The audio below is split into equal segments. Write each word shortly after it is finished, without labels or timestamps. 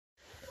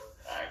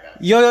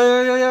Yo,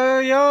 yo, yo, yo,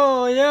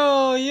 yo,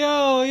 yo,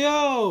 yo,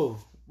 yo.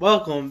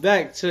 Welcome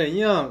back to the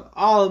Young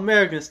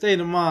All-American State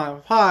of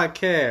Mind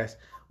podcast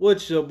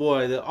with your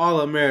boy, the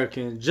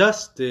All-American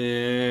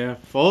Justin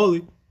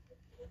Foley.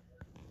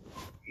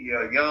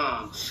 Your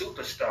young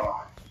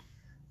superstar,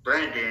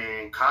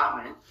 Brandon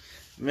Cotman.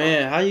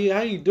 Man, how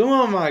you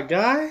doing, my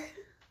guy?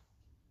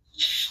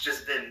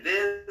 Just been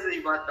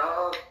busy, my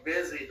dog.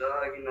 Busy,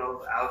 dog. You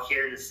know, out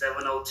here in the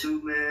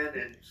 702, man.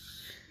 And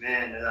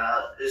man,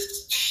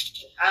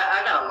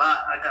 I got a lot.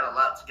 I got a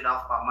lot to get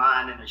off my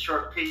mind in a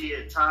short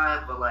period of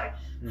time. But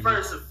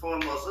first and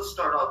foremost, let's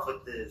start off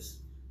with this.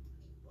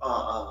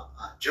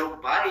 Joe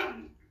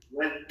Biden.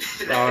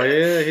 Oh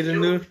yeah, he the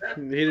new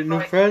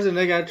president.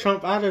 They got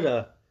Trump out of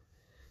there.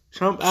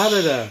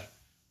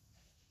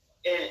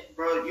 And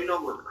bro, you know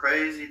what's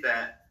crazy?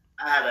 That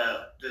I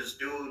had this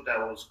dude that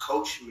was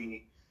coaching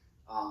me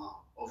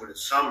over the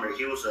summer.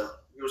 He was a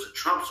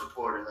Trump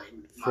supporter, like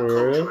my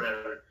coach or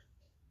whatever.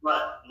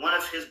 But one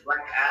of his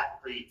black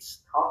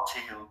athletes talked to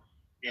him,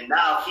 and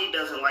now he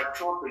doesn't like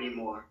Trump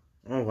anymore.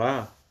 Oh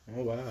wow!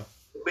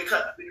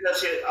 Because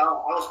I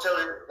was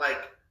telling her,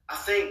 I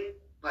think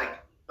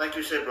like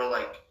you said, bro,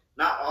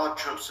 not all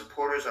Trump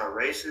supporters are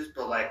racist,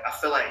 but I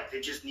feel like they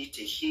just need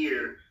to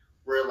hear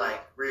where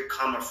we're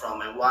coming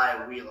from and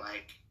why we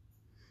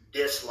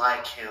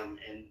dislike him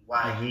and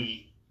why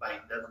he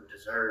doesn't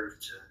deserve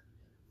to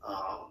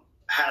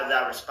have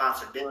that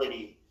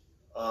responsibility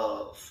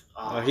of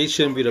he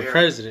shouldn't be the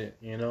president,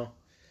 you know.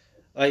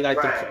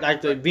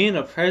 Being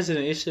a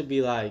president, it should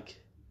be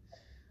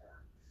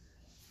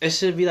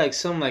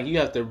something you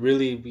have to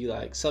really be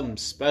something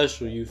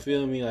special. You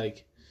feel me?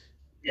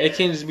 It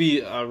can't just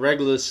be a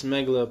regular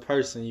smuggler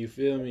person. You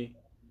feel me?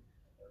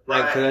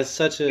 Cause that's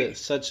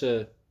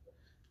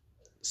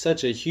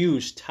such a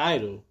huge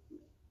title.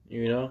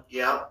 You know?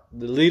 Yeah.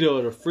 The leader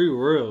of the free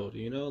world.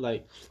 You know,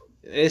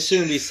 it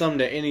shouldn't be something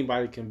that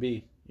anybody can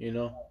be. You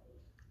know?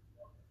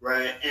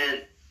 Right,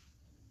 and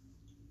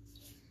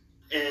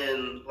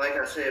like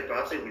I said,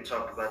 bro, I think we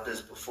talked about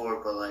this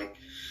before, but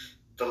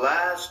the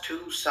last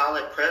two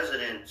solid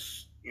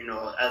presidents, you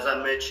know, as I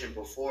mentioned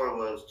before,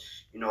 was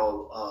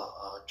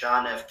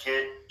John F.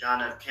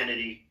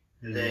 Kennedy,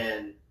 and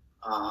then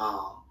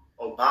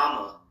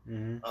Obama,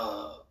 and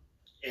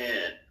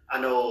I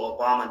know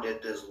Obama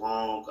did this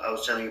long. I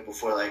was telling you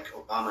before,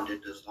 Obama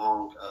did this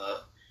long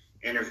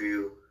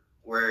interview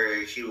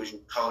where he was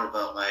talking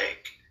about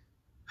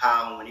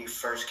how when he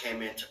first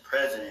came into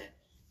president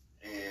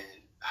and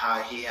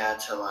how he had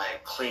to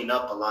clean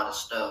up a lot of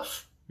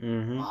stuff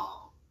from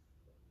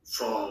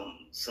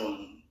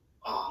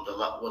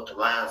what the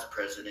last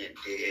president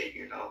did,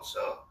 you know.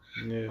 So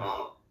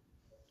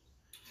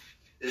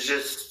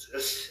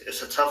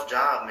it's a tough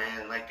job,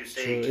 man. Like you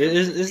say,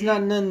 it's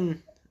not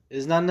nothing.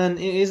 It's not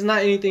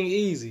anything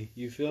easy.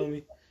 You feel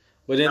me?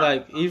 But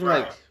then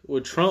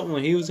with Trump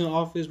when he was in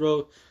office,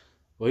 bro.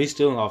 Well, he's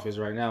still in office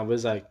right now, but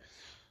it's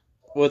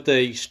with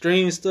the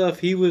extreme stuff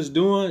he was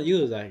doing, you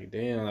was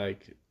damn,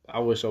 I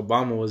wish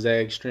Obama was that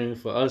extreme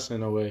for us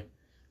in a way,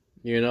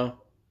 you know?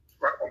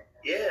 Right.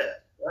 Yeah.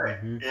 Right.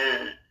 And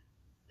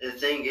the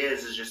thing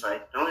is just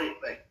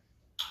don't like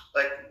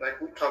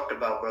we talked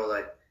about,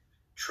 bro.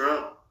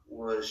 Trump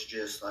was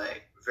just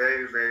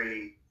very,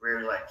 very,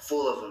 very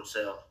full of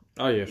himself.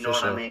 Oh yeah, you know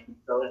what I mean?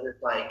 So it's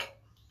just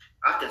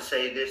I can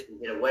say this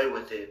and get away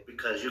with it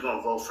because you're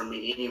gonna vote for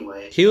me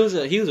anyway. He was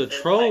a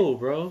troll,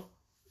 bro.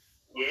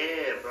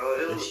 Yeah, bro.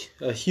 It was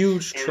a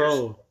huge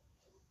troll.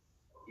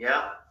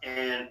 Yeah,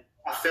 and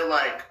I feel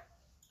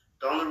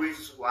the only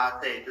reason why I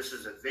say this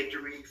is a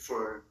victory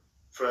for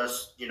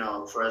us, you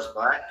know, for us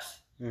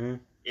blacks,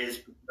 is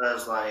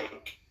because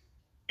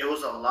it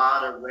was a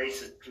lot of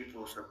racist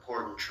people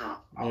supporting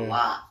Trump, a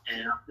lot,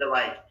 and I feel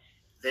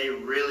they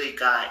really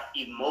got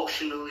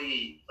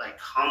emotionally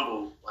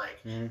humbled.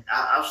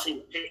 I've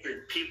seen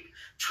pictures,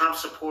 Trump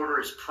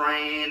supporters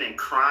praying and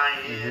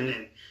crying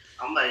and.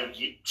 I'm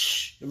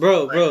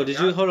bro,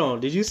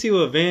 did you see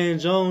what Van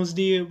Jones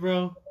did,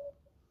 bro?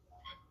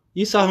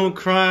 You saw him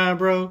crying,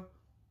 bro?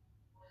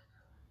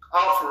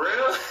 Oh, for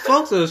real?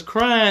 Folks was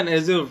crying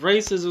as if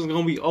racism was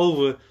going to be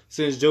over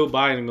since Joe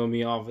Biden going to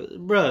be in office.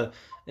 Bro,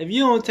 if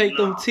you don't take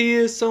them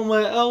tears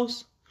somewhere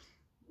else,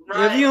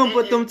 if you don't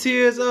put them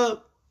tears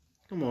up,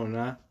 come on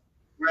now.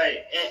 Right,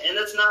 and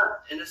it's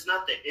not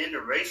the end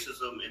of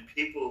racism, and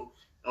people,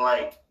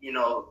 you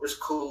know, it's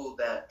cool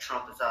that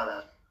Trump is out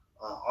of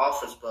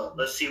office, but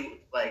let's see.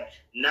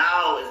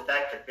 Now it's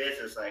back to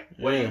business.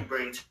 What do you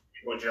bring to the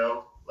table,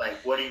 Joe?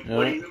 What are you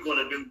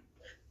gonna do?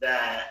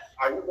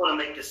 Are you gonna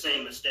make the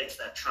same mistakes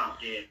that Trump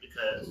did?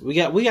 Because we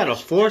gotta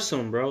force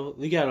him, bro.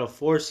 We gotta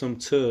force him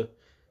to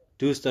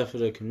do stuff for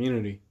the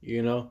community,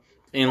 you know.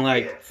 And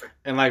like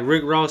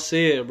Rick Ross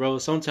said, bro,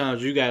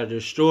 sometimes you gotta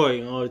destroy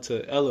in order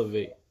to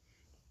elevate.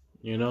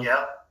 You know.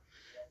 Yep.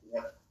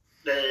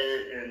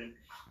 And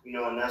you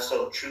know, and that's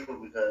so true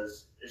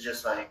because it's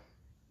just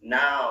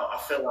now I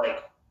feel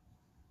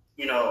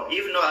you know,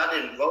 even though I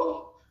didn't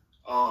vote,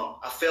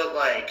 I felt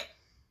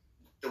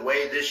the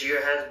way this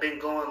year has been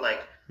going, a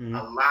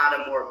lot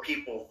of more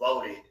people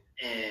voted,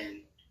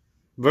 and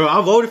Bro,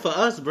 I voted for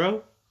us,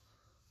 bro.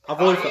 I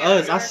voted for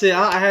us. I yeah. said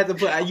I had to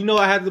put. I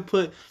had to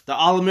put the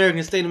All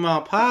American State of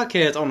Mind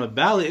podcast on the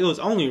ballot. It was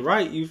only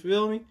right. You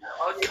feel me?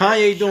 Oh, yeah,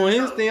 Kanye doing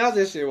sure. his thing. I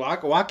said, shit.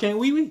 Why can't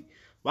we?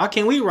 Why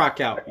can't we rock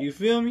out? You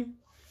feel me?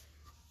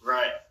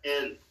 Right,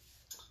 and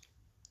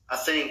I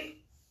think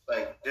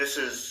like this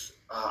is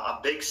a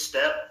big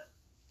step.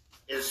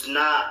 It's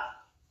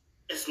not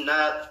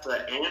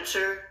the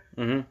answer.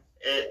 Mm-hmm.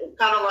 It's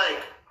kind of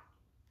like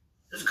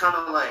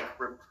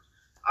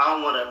I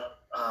don't want to.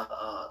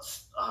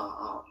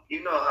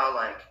 You know how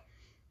like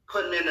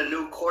putting in a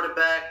new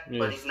quarterback, Yeah.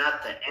 but he's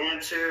not the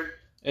answer.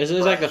 It's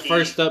like the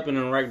first step in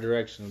the right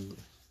direction.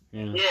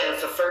 You know? Yeah,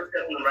 it's the first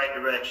step in the right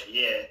direction.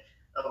 Yeah,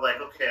 I was like,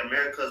 okay,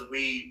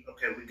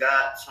 we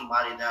got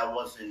somebody that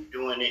wasn't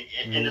doing it,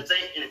 and the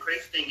thing, and the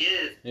crazy thing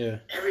is,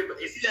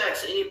 everybody, if you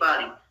ask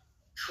anybody,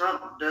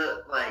 Trump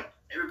does like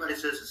everybody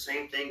says the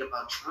same thing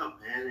about Trump,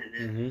 man,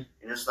 and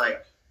it's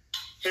like.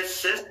 His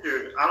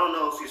sister, I don't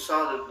know if you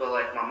saw this, but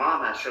like my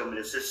mom had showed me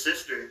this. His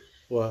sister,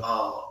 What?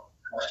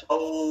 a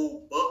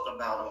whole book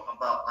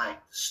about like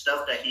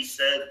stuff that he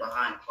said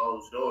behind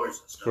closed doors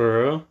and stuff.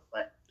 For real?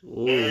 Like,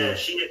 ooh. yeah,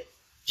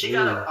 she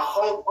got a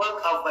whole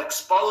book of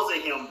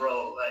exposing him,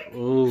 bro. Like,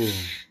 ooh,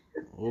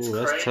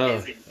 that's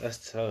crazy. tough.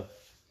 That's tough.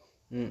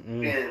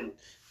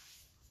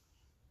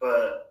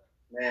 But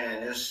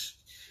man, it's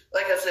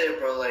like I said,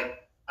 bro.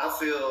 Like I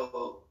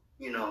feel,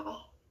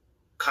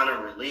 kind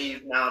of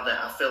relieved now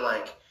that I feel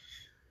like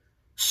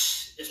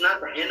it's not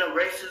the end of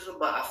racism,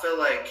 but I feel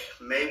like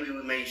maybe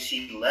we may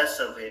see less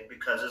of it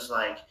because it's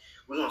like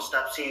we're gonna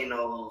stop seeing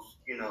those,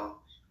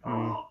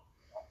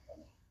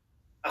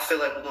 I feel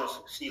like we're gonna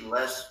see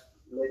less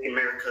Make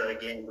America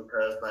again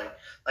because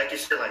like you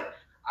said, like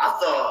I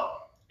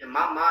thought in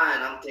my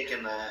mind I'm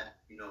thinking that,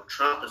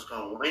 Trump is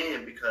gonna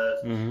win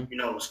because,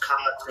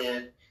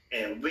 Wisconsin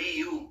and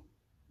we've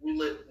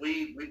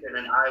been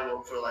in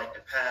Iowa for like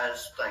the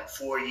past like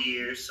 4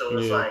 years, so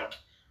it's like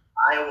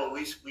Iowa.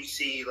 We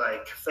see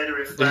like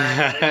Confederate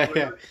flags. And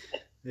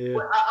yeah.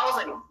 I was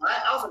like,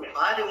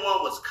 Biden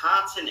won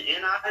Wisconsin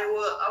and Iowa.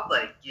 I was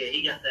like, yeah,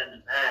 he got that in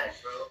the bag,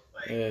 bro.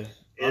 Like,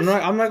 yeah.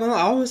 I'm not gonna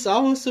lie. I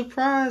was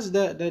surprised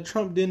that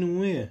Trump didn't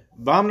win,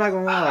 but I'm not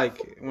gonna lie.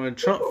 Like when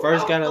Trump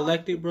first got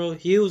elected, bro,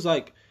 he was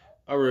like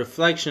a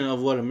reflection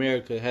of what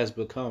America has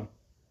become.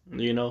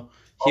 He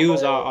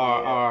was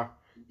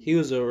He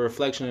was a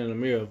reflection in the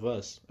mirror of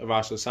us, of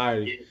our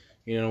society.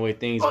 The way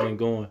things been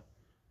going.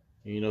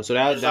 So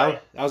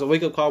that was a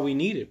wake up call we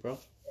needed, bro.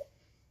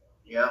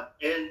 Yeah,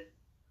 and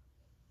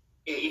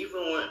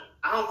even when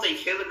I don't think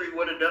Hillary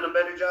would have done a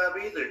better job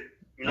either.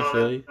 You know what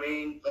I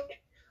mean?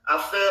 I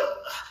feel,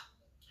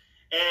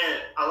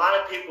 and a lot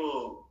of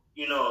people,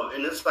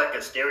 and it's like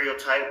a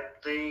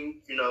stereotype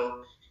thing.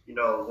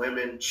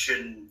 Women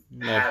shouldn't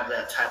have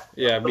that type of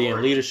authority. Be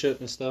in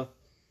leadership and stuff.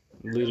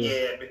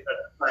 Yeah, because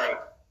like.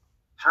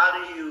 How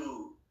do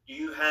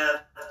you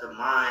have the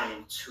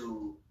mind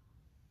to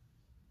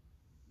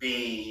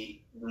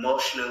be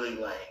emotionally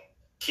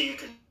can you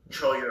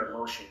control your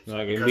emotions?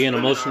 Like being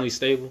emotionally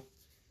stable?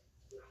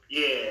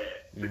 Yeah,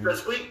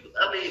 because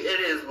it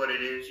is what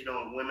it is.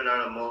 Women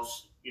are the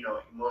most,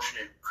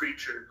 emotional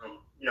creature on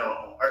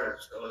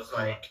earth. So it's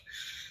like,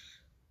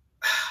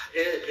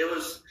 it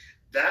was,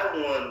 that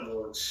one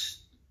was,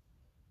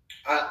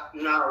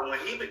 when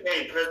he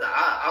became president,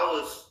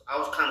 I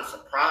was kind of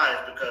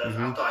surprised because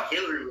I thought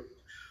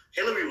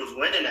Hillary was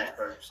winning at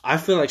first. I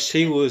feel like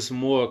she was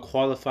more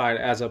qualified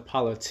as a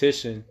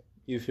politician.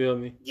 You feel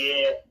me?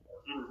 Yeah.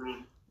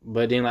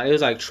 But then it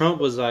was like Trump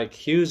was like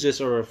he was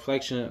just a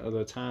reflection of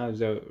the times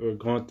that we're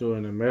going through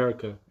in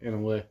America in a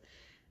way,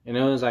 and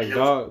it was like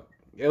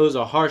it was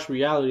a harsh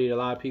reality that a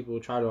lot of people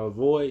try to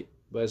avoid,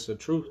 but it's the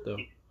truth though.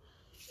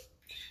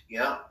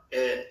 Yeah,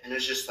 and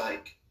it's just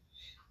like.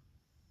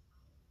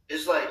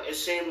 It's like it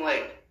seemed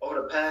like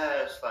over the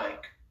past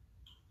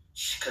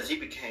because he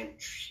became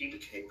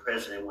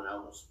president when I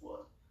was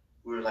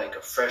we were like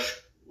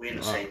we in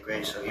the same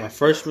grade, so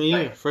freshman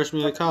year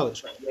of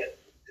college.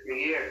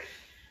 Year,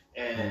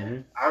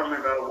 and I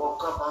remember I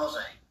woke up, I was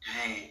like,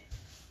 dang,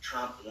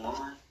 Trump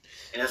won,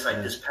 and it's like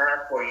this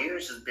past 4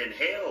 years has been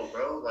hell,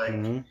 bro. Like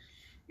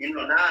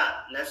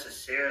not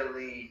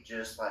necessarily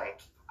just like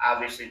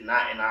obviously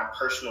not in our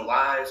personal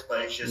lives,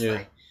 but it's just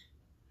like.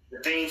 The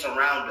things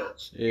around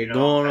us.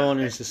 Going on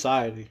in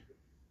society.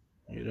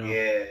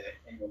 Yeah.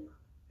 And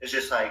it's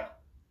just like,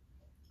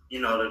 the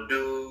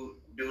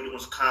dude in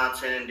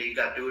Wisconsin, you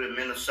got dude in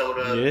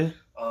Minnesota. Yeah.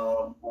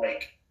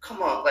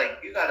 Come on,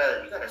 you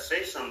gotta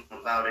say something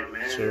about it,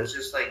 man. Sure. It's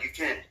just like you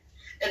can't.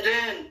 And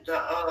then the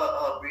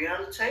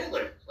Breonna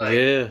Taylor.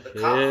 Yeah.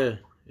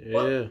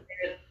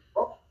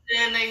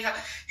 Then they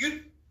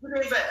you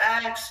don't even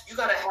ask. You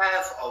gotta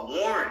have a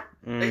warrant.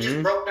 They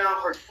just broke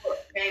down her foot,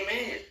 came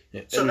in.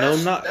 So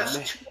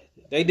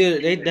they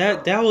did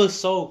that was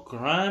so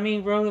grimy,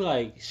 bro.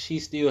 Like she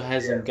still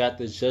hasn't got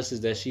the justice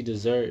that she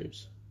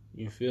deserves.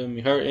 You feel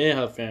me? Her and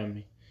her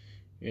family.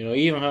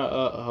 Even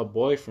her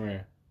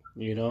boyfriend.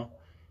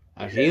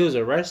 Like he was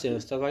arrested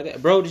and stuff like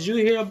that. Bro, did you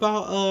hear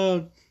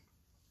about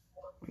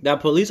That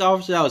police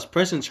officer that was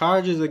pressing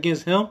charges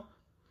against him,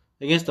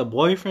 against the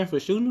boyfriend for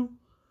shooting him.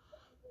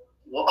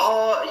 Well,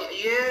 oh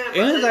yeah.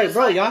 It was like,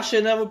 bro, y'all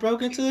should never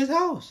broke into his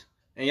house,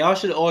 and y'all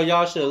should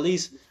at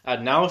least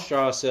announce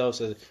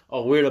yourselves as,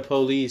 oh, we're the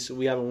police,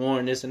 we have a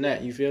warrant, this and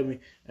that. You feel me?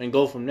 And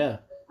go from there.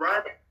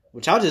 Right.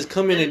 But y'all just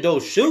come in and go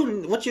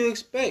shooting. What you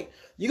expect?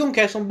 You gonna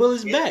catch some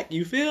bullets back.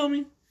 You feel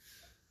me?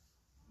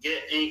 Yeah,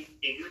 and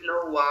you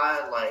know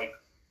why? Like,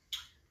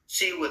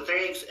 see, with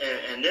things,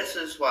 and this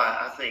is why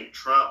I think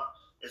Trump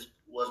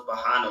was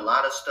behind a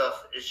lot of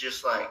stuff. It's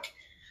just like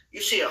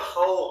you see a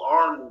whole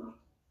army,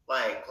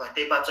 like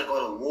they about to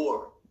go to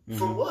war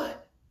for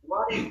what?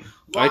 Why? Are you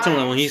talking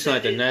about when he's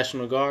like the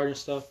National Guard and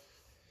stuff?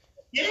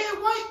 Yeah,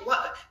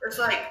 why? It's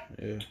like,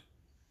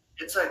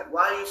 it's like,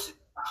 why you see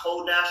a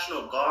whole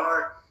National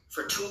Guard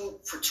for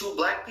two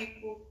black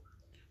people?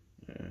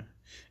 Yeah.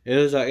 It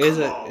was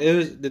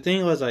the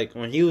thing was like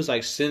when he was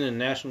like sending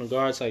National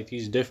Guards like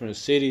these different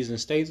cities and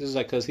states, it's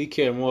like because he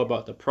cared more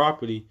about the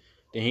property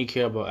than he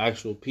cared about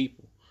actual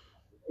people.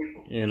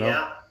 You know?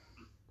 Yeah.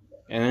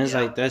 And it's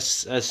like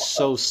that's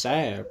so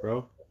sad,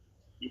 bro.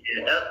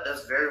 Yeah,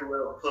 that's very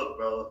well put,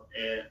 bro.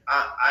 And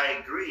I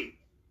agree.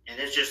 And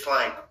it's just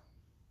like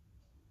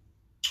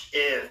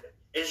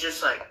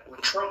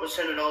when Trump was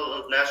sending all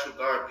those National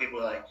Guard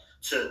people like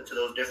to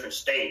those different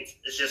states,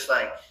 it's just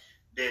like,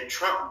 did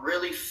Trump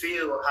really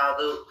feel how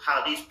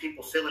these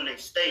people feel in their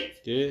states?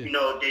 Yeah. You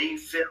know, did he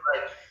feel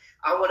like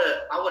I would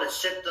have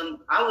sent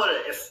them? If I was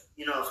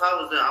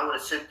there, I would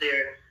have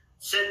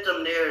sent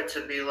them there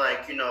to be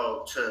like, you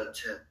know, to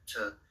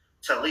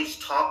at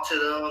least talk to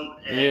them,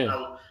 and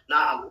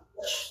not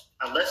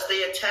unless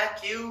they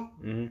attack you,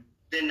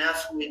 then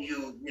that's when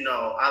you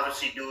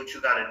obviously do what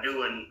you got to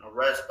do and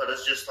arrest. But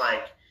it's just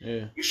like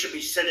you should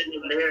be sending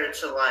them there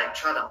to like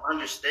try to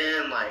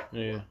understand like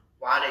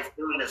why they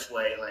feeling this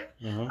way. Like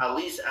at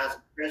least as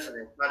a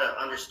president, try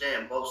to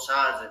understand both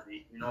sides of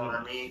it. You know what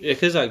I mean? Yeah,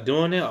 because like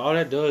doing that, all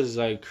that does is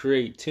like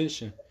create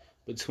tension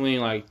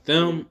between like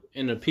them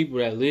and the people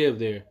that live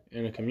there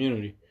in the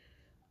community.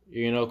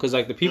 You know, because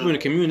like the people in the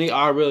community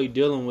are really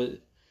dealing with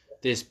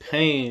this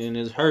pain and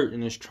this hurt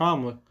and this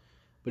trauma.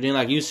 But then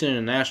like you send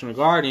the National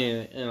Guard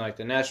in, and like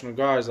the National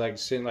Guard is like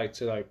sitting like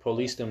to like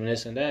police them and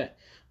this and that.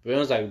 But it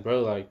was like,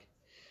 bro, like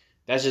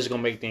that's just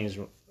gonna make things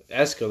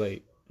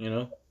escalate. You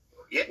know?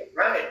 Yeah,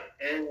 right.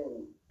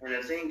 And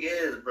the thing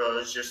is, bro,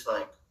 it's just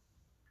like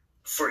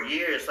for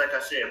years, like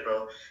I said,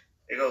 bro,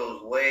 it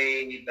goes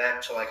way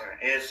back to like our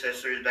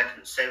ancestors back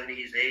in the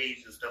 70s,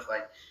 80s, and stuff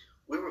like.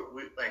 We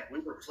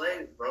were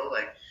slaves, bro.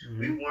 Like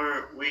we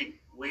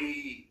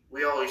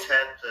always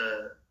had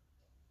to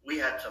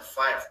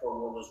fight for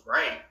what was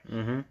right.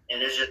 And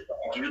it's just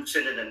like you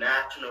sending the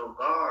National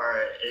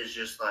Guard is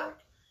just like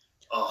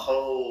a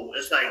whole.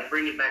 It's like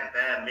bringing back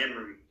bad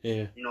memories.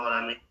 Yeah, you know what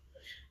I mean.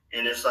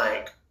 And it's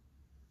like,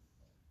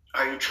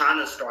 are you trying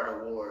to start a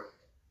war?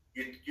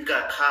 You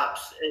got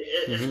cops.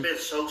 It's been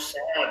so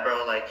sad,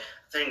 bro. Like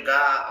thank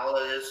God all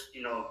of this,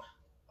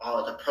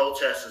 all the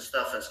protests and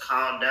stuff has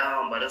calmed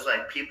down, but it's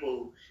like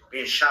people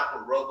being shot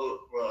with rubber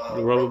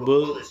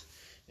bullets.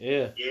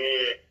 Yeah,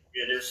 it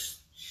is.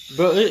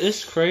 Bro,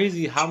 it's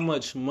crazy how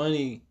much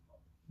money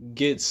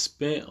gets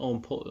spent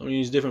on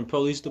these different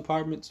police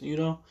departments, you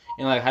know,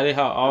 and like how they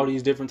have all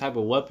these different type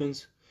of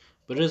weapons.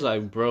 But it's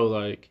like, bro,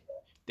 like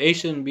they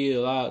shouldn't be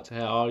allowed to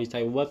have all these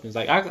type of weapons.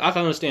 Like I can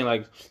understand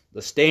like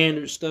the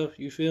standard stuff,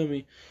 you feel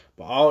me?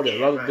 But all the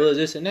rubber bullets,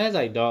 this and that's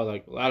like, dog,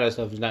 like a lot of that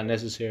stuff is not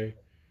necessary.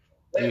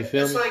 You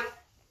feel me?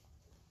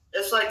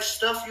 It's like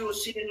stuff you would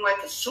see in like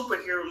a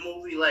superhero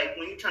movie, like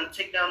when you're trying to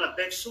take down a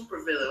big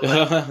supervillain.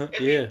 Like,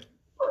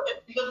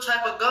 What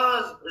type of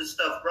guns and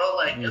stuff, bro?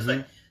 Like it's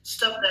like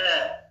stuff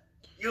that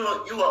you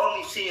will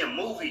only see in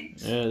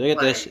movies. Yeah, they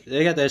got like,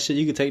 they got that shit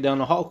you can take down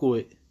the Hulk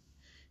with.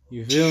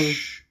 You feel me?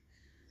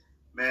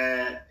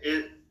 Man,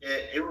 it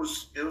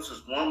was this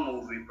one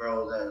movie,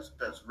 bro,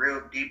 that's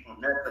real deep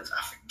on Netflix.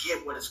 I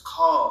forget what it's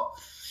called,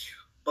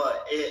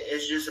 but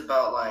it's just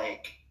about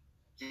like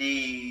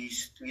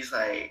these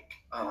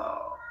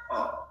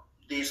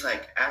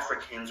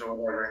Africans or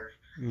whatever,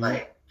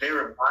 like they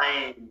were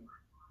buying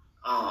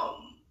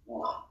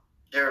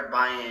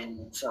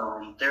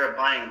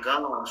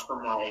guns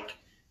from like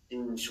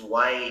these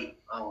white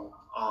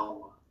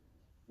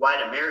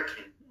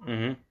Americans.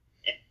 And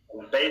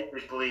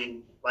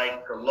basically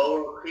like the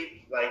lower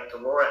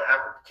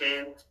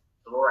Africans,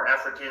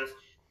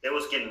 they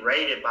was getting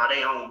raided by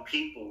their own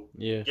people.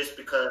 Yeah. Just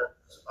because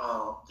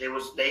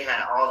they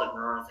had all the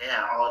guns, they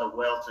had all the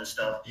wealth and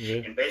stuff. Yeah.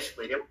 And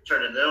basically they were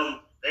turning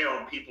their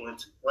own people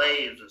into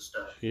slaves and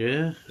stuff.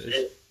 Yeah.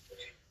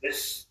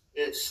 It's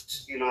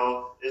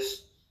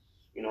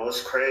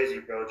crazy,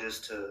 bro,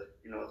 just to,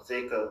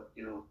 think of,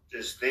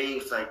 just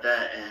things like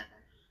that and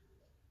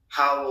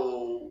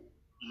how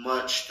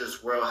much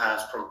this world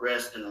has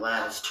progressed in the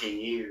last 10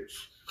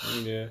 years.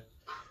 Yeah.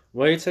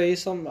 Well, I tell you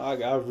something,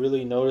 I've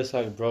really noticed,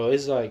 like, bro,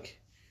 it's like,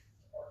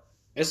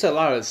 it's a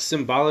lot of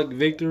symbolic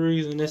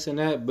victories and this and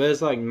that, but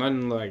it's like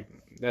nothing like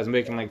that's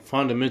making like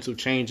fundamental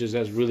changes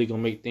that's really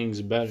gonna make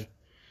things better.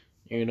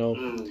 you know.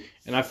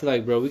 And I feel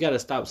like, bro, we gotta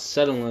stop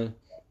settling,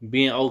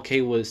 being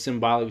okay with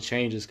symbolic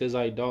changes, cause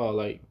like, dog,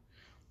 like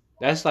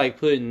that's like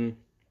putting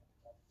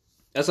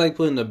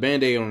a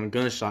Band-Aid on a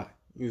gunshot.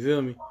 You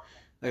feel me?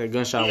 Like a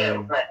gunshot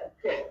wound. Like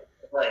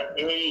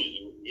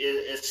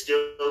it's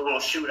still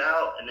gonna shoot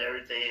out and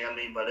everything. I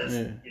mean, but it's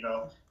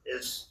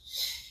it's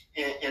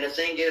and the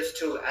thing is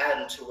too,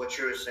 adding to what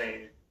you were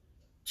saying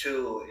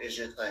too, is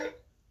just like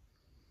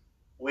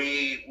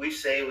we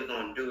say we're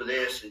gonna do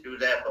this and do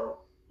that, but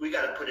we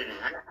gotta put it in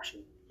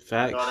action.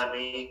 Facts. You know what I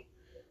mean?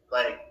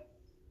 Like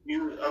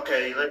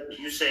like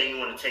you say you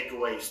want to take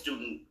away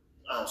student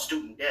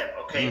debt.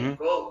 Okay,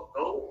 go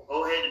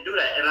ahead and do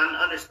that. And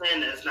I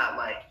understand that it's not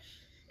like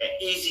an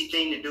easy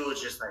thing to do.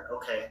 It's just like,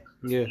 okay,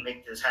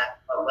 make this happen.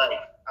 But like,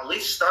 at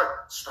least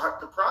start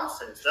the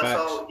process. That's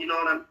all. You know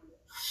what I mean?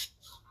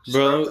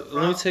 Bro,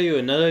 let me tell you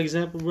another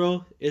example,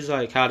 bro. It's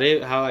like how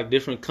like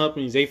different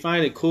companies, they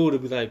find it cool to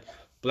be like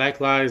Black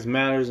Lives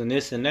Matters and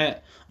this and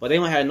that, but they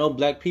don't have no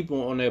black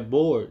people on their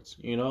boards,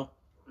 you know?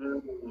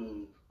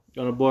 On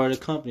the board of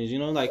the companies, you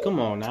know? Like, come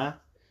on now.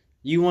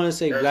 You want to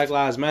say Black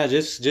Lives Matter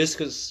just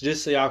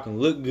so y'all can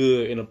look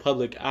good in the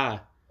public eye.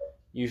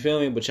 You feel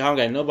me? But y'all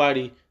got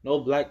nobody, no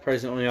black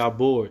person on y'all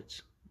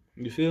boards.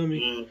 You feel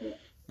me?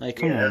 Like,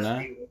 come on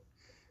now.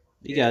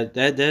 You got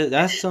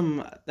that's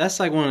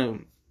like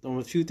one of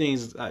the few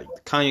things like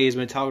Kanye's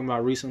been talking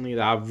about recently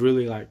that I've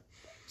really like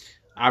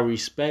I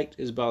respect,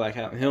 is about like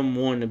him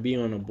wanting to be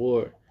on the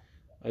board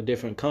of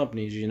different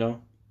companies, you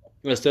know,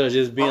 instead of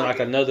just being like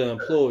another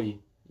employee,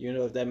 you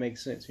know, if that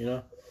makes sense, you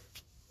know.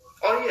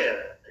 Oh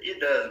yeah, it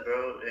does,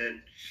 bro.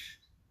 And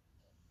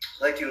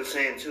like you were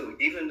saying too,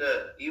 even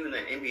the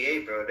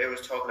NBA, bro, they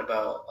was talking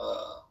about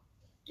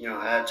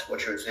add to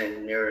what you were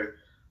saying, they were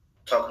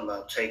talking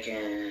about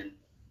taking,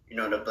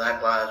 the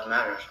Black Lives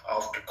Matter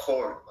off the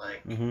court.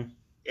 Like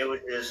it was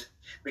just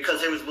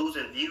because it was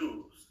losing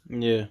views.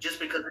 Yeah. Just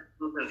because it's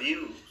losing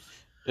views.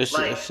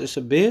 It's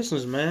a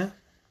business, man.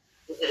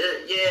 And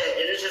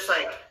it's just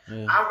like,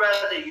 I'd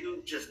rather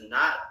you just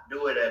not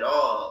do it at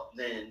all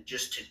than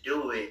just to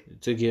do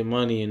it. To get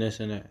money and this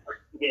and that.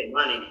 To get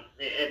money.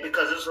 And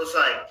because it's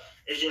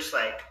just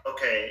like,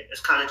 okay,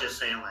 it's kind of just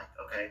saying like,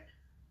 okay,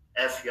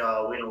 F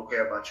y'all, we don't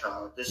care about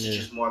y'all. This is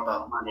just more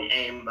about money. It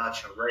ain't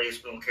about your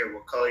race. We don't care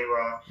what color you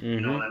are. You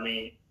know what I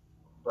mean?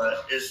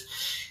 But it's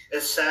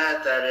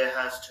sad that it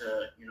has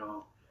to,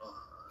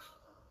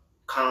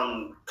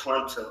 come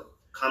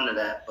to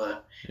that.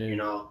 But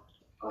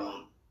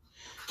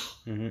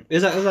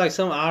it's like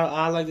something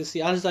I like to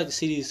see. I just like to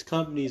see these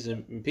companies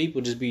and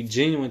people just be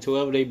genuine to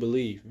whatever they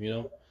believe. You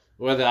know,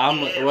 whether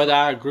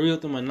I agree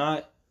with them or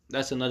not,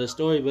 that's another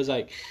story. But it's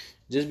like,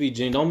 just be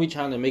genuine. Don't be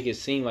trying to make it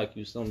seem like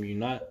you something you're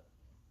not.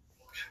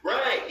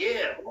 Right?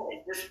 Yeah.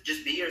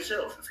 Just be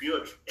yourself. If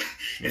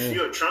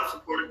you're a Trump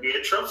supporter, be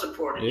a Trump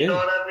supporter. You know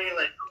what I mean?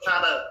 Like,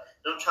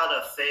 don't try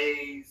to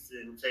phase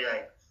and say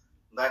like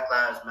Black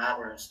Lives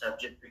Matter and stuff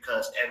just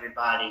because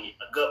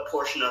a good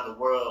portion of the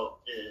world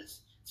is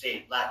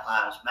saying Black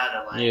Lives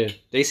Matter. Like,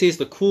 they say it's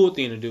the cool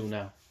thing to do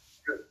now.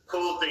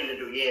 Cool thing to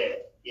do, yeah.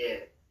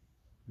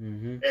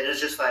 And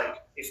it's just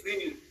like, if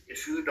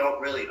you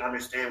don't really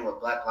understand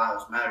what Black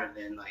Lives Matter,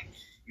 then like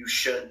you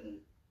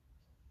shouldn't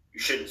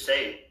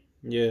say it.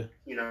 Yeah.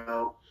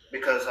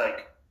 Because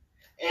like,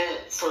 and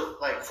for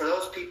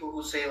those people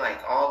who say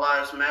like all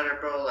lives matter,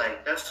 bro,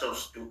 like that's so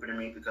stupid to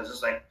me, because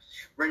it's like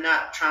we're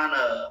not trying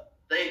to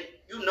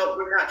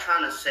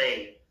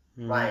say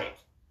like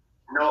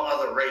no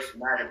other race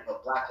matter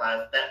but Black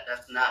Lives.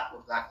 That's not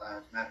what Black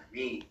Lives Matter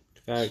means.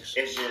 Facts.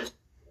 It's just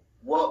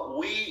what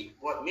me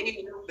and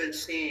you've been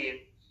seeing,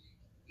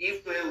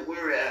 even when we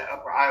were at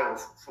Upper Iowa,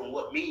 from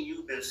what me and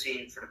you've been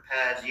seeing for the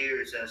past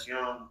years as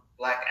young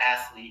Black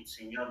athletes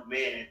and young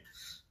men,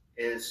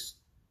 is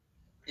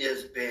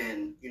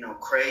been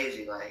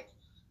crazy. Like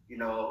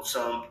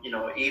some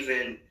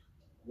even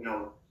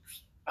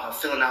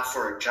filling out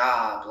for a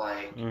job,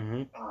 like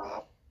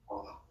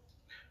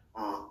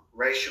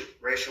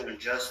racial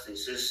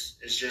injustice.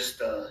 It's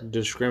just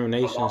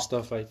discrimination and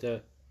stuff like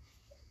that.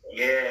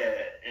 Yeah,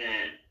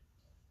 and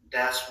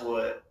that's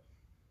what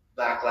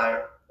Black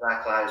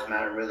Lives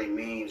Matter really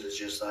means. It's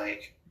just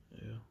like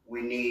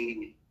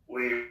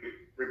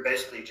we're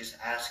basically just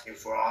asking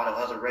for all the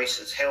other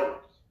races'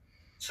 help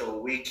so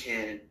we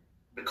can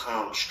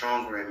become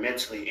stronger and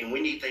mentally, and we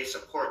need their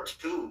support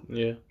too.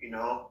 Yeah.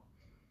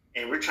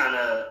 And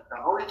the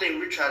only thing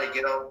we try to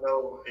get over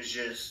though is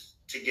just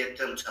to get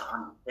them to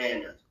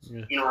understand us.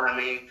 Yeah. You know what I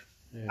mean?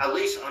 Yeah. At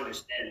least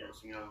understand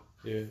us,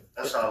 Yeah.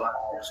 That's all I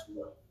ask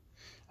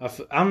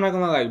for. I'm not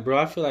gonna lie, like, bro,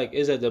 I feel like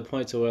it's at the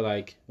point to where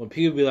like when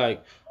people be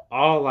like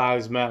all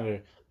lives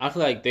matter, I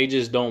feel like they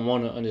just don't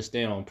want to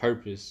understand on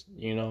purpose,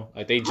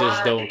 like they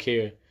just don't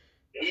care.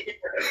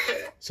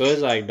 So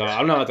it's like, dog,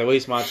 I'm not about to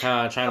waste my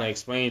time trying to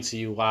explain to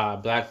you why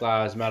Black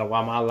Lives Matter,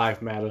 why my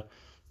life matter.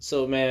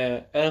 So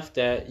man, F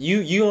that.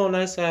 You on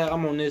that side,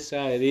 I'm on this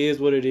side. It is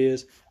what it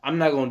is. I'm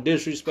not gonna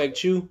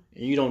disrespect you,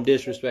 and you don't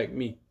disrespect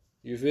me.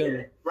 You feel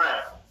me?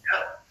 Right.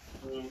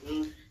 Yep.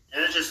 And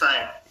it's just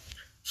like,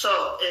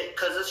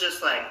 because it's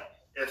just like,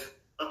 if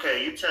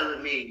okay, you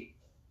telling me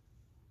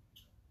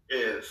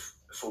if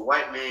a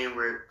white man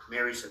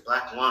marries a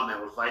black woman,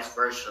 or vice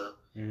versa,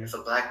 Mm-hmm. if a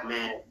black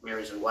man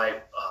marries a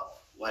white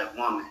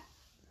woman,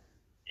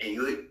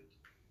 and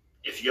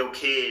if your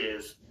kid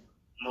is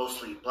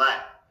mostly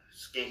black,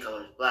 skin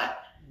color is black,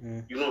 Mm-hmm.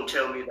 you gonna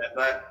tell me that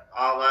black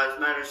all lives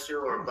matter still,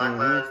 or black Mm-hmm.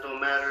 lives don't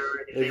matter,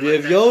 or anything If like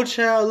if that? your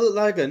child look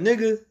like a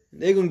nigga,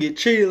 they gonna get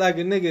treated like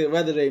a nigga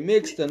whether they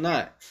mixed or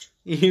not.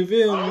 You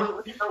feel me?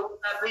 Oh, you know what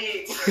that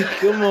means.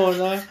 Come on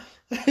now.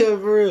 For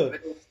real.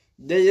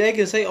 They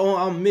can say, oh,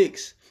 I'm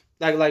mixed.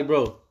 Like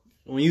bro,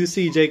 when you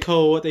see J.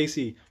 Cole, what they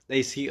see?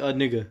 They see a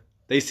nigga.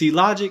 They see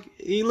Logic,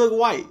 he look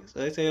white. So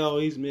they say, oh,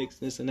 he's mixed,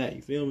 this and that.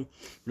 You feel me?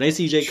 When they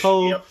see J.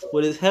 Cole Yep.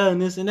 with his hair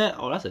and this and that,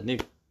 oh, that's a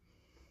nigga.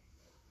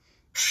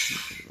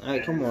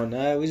 Alright, come on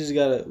now. We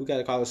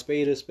gotta call a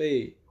spade a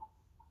spade.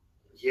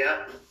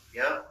 Yep.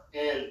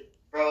 And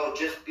bro,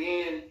 just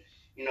being,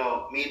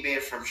 me being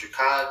from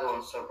Chicago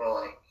and stuff, bro,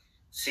 like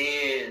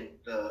seeing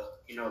the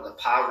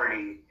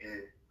poverty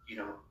in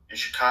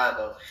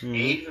Chicago, and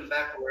even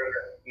back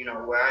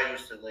where I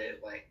used to live,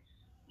 like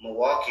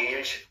Milwaukee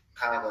and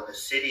Chicago, the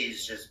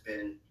city's just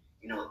been,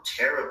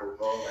 terrible,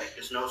 bro. Like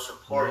there's no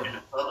support in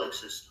the public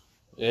system.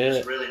 Yeah.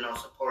 There's really no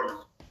support,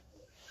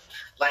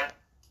 like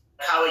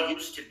how it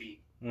used to be.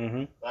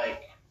 Mm-hmm.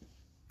 Like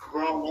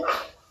growing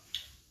up,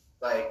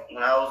 like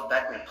when I was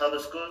back in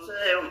public schools,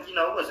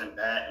 it wasn't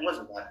bad. It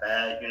wasn't that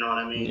bad. You know what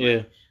I mean? Yeah.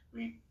 Like,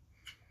 we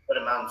put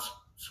amount of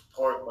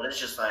support, but it's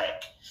just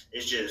like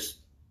it just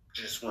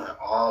went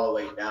all the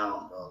way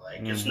down, bro.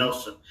 Like there's no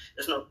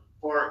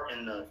support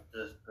in the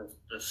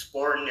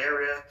sporting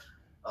area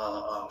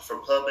for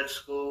public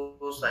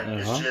schools. Like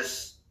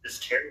it's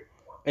terrible.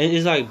 And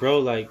it's like, bro,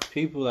 like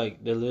people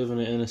like that live in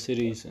the inner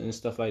cities and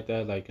stuff like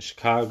that, like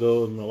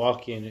Chicago,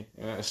 Milwaukee,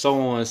 and so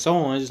on and so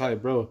on. It's just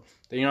like, bro,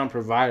 they're not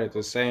provided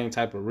the same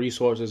type of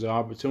resources and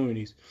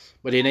opportunities.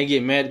 But then they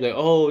get mad, like,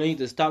 oh, they need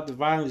to stop the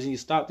violence, they need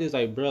to stop this.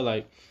 Like, bro,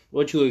 like,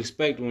 what you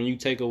expect when you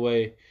take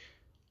away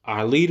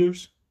our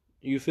leaders?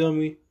 You feel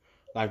me?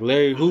 Like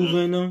Larry Hoover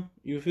and them.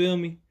 You feel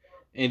me?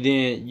 And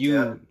then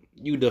you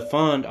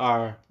defund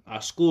our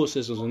school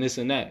systems and this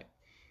and that.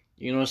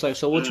 You know, it's like,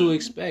 so what you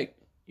expect?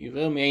 You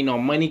feel me? Ain't no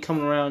money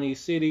coming around these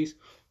cities.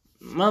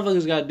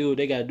 Motherfuckers gotta do what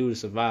they gotta do to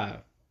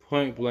survive.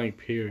 Point blank,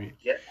 period.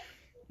 Yeah.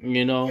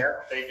 You know? Yeah,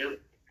 they do.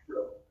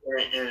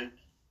 And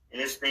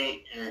this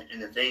thing,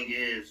 and the thing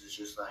is, it's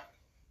just like,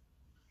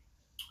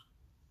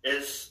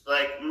 it's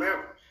like,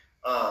 remember,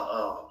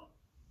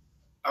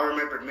 I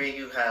remember me and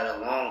you had a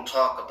long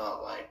talk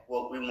about like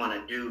what we want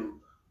to do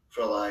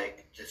for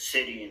like the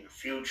city in the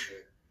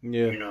future.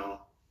 Yeah.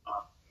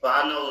 But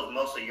I know it was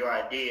mostly your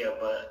idea,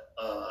 but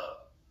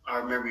I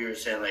remember you were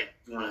saying like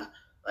you want to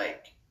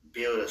like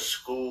build a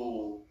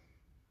school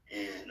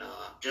and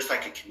just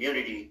like a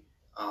community,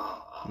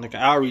 like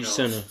an outreach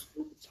center.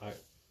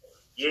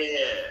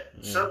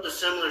 Something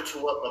similar to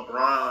what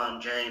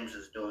LeBron James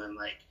is doing.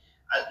 Like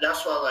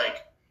that's why,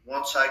 like,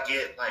 once I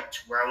get like to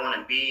where I want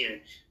to be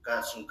and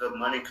got some good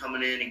money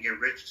coming in and get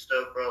rich and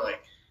stuff, bro,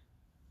 like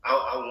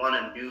I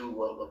want to do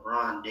what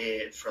LeBron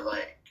did for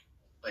like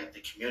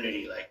the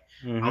community. Like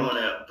I want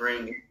to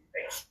bring in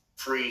like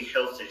free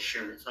health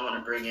insurance. I want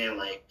to bring in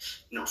like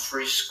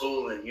free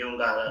schooling. You don't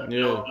gotta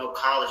no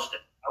college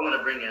debt. I want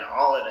to bring in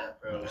all of that,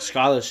 bro. Like,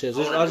 scholarships.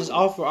 I just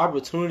offer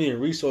opportunity and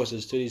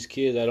resources to these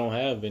kids that don't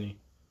have any.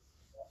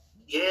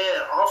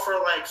 Yeah, offer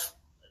like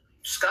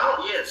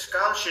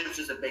scholarships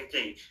is a big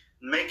thing.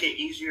 Make it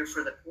easier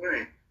for the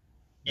parent.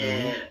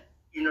 And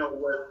you know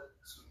what?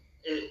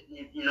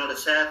 The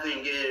sad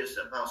thing is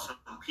about some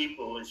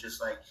people is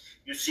just like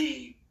you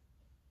see.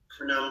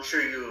 I'm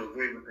sure you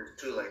agree with this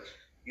too. Like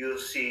you'll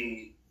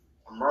see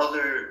a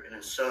mother and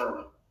a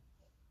son,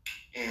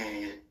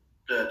 and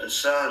the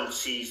son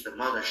sees the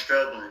mother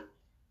struggling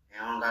and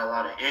don't got a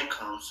lot of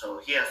income, so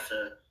he has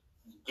to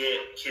get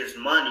his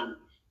money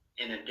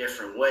in a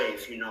different way,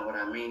 if you know what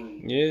I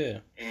mean. Yeah.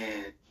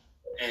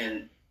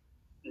 And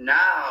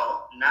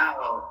now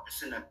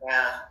it's in a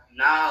bad.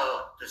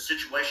 Now the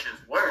situation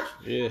is worse.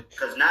 Yeah.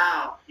 Because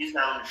now he's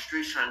out on the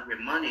streets trying to get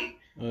money,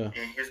 and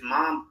his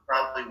mom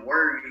probably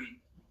worried.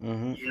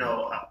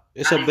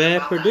 It's a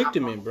bad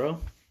predicament,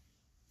 bro.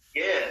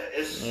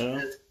 Yeah,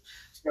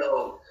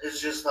 so it's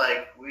just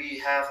like we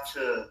have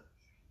to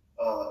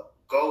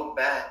go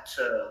back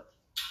to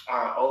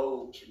our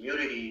old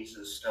communities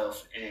and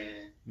stuff,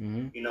 and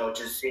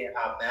just seeing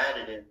how bad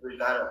it is. We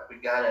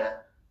gotta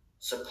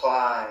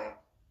supply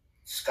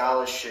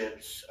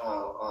scholarships,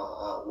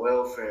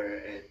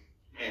 welfare,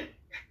 and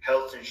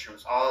health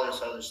insurance, all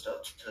this other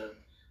stuff to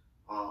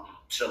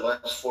the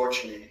less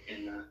fortunate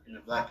in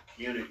the black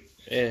community.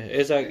 Yeah,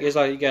 it's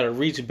like you gotta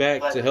reach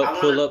back to help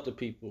pull up the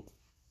people.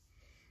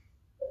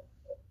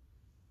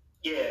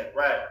 Yeah,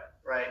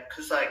 right.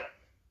 Cause like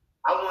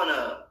I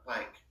wanna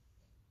like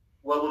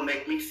what would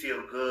make me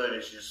feel good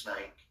is just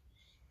like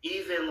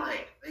even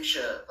like they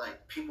should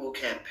like people who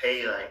can't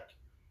pay like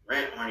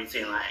rent or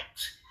anything, like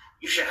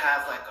you should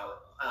have like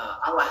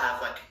I would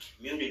have like a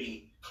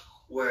community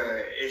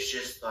where it's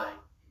just like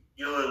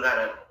you don't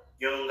gotta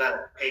you don't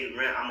gotta pay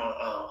rent. I'm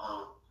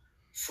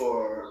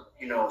for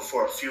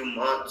for a few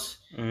months,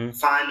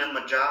 find them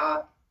a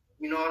job.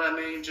 You know what I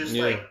mean? Just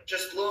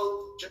just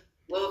little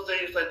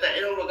things like that.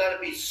 It don't gotta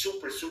be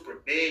super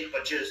super big,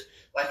 but just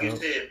like you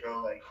said,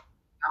 bro, like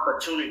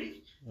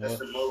opportunity. That's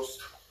the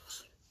most.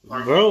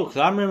 Bro, cause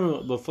I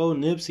remember before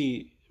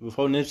Nipsey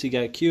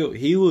got killed,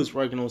 he was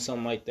working on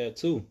something like that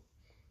too.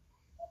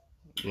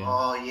 Yeah.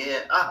 Oh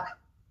yeah.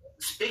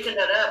 Speaking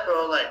of that,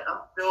 bro, like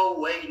I'm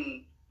still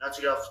waiting. Not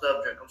to get off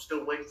subject, I'm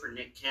still waiting for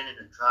Nick Cannon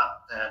to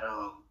drop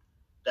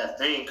that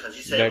thing because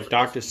he said that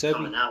Dr. Sebi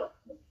coming out.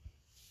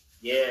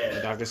 Yeah.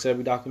 The Dr.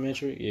 Sebi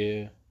documentary.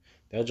 Yeah,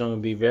 that's going to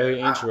be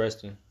very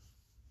interesting.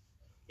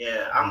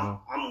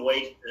 I'm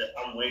waiting.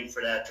 I'm waiting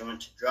for that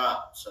joint to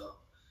drop. So,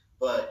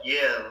 but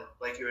yeah,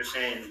 like you were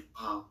saying,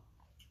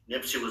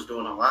 Nipsey was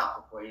doing a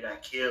lot before he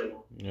got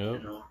killed. Yeah. You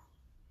know,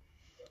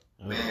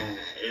 man,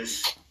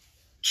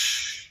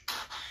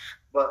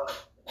 but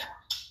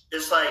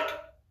it's like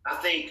I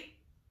think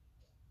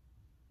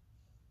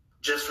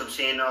just from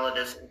seeing all of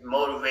this, it's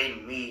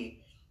motivating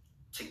me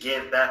to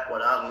give back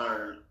what I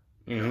learned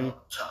to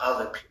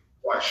other people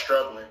who are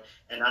struggling.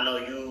 And I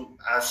know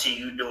I see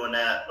you doing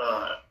that.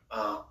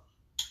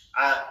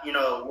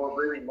 What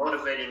really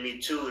motivated me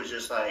too is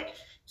just like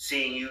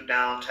seeing you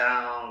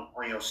downtown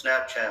on your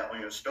Snapchat,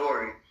 on your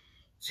story,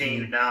 seeing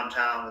you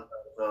downtown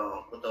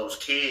with those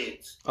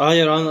kids. Oh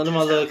yeah, those are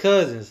my little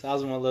cousins. I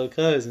was my little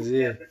cousins,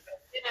 yeah.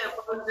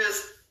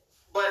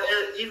 But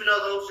even though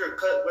those are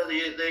whether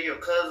they're your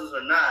cousins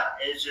or not,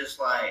 it's just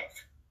like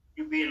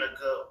you being a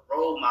good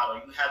role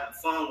model. You having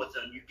fun with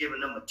them. You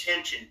giving them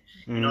attention.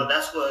 You know,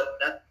 that's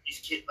these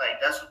kids like.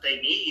 That's what they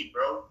need,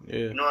 bro. Yeah.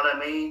 You know what I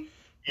mean?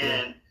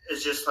 And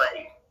it's just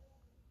like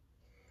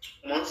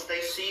once they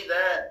see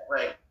that,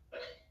 like,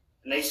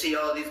 and they see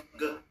all these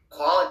good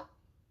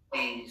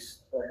qualities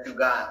that you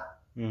got,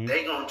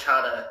 they gonna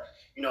try to,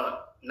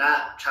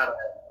 not try to,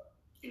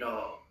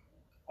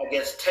 I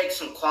guess take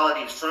some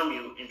qualities from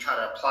you and try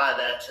to apply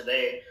that to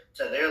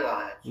their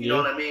lives. You know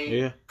what I mean?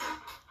 Yeah.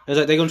 It's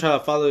like they're gonna try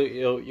to follow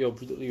your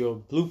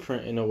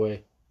blueprint in a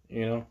way.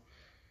 You know,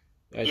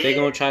 like they're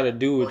gonna try to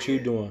do what you're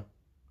doing,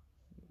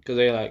 because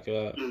they like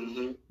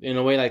in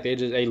a way like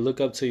they look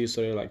up to you,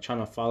 so they're like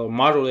trying to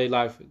model their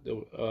life,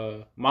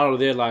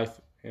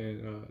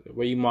 and the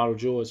way you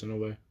modeled yours in a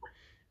way,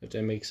 if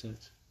that makes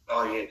sense.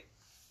 Oh yeah,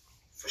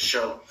 for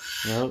sure.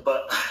 Yep.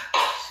 But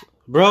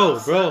bro,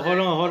 hold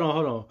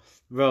on.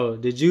 Bro,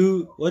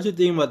 what you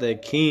think about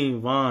that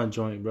King Von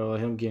joint, bro?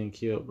 Him getting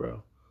killed,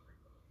 bro.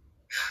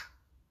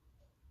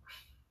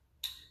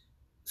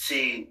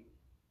 See,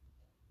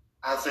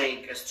 I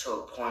think it's to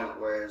a point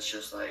where it's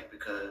just like,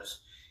 because,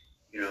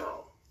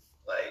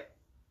 like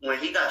when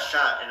he got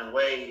shot, in a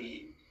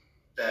way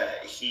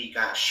that he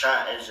got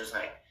shot, it's just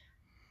like,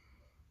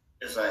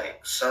 it's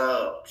like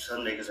some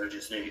niggas are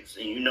just niggas,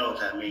 and you know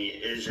what that means.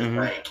 It's just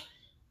like,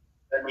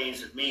 that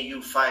means if me and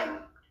you fighting,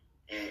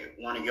 and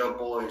one of your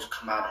boys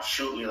come out and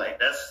shoot me, like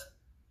that's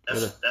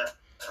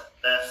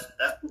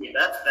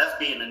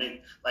being a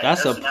nigga. Like,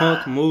 that's a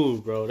punk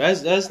move, bro.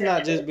 That's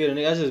not just being a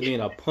nigga. That's just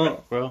being a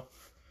punk, bro.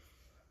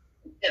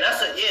 Yeah,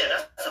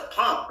 that's a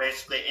punk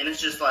basically, and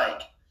it's just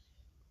like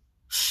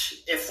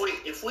if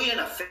we in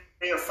a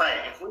fair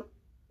fight, we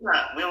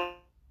don't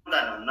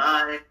got no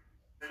knife,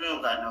 we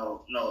don't got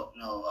no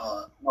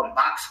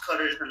box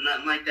cutters or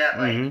nothing like that.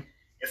 Like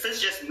if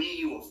it's just me,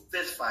 you a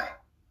fist fight,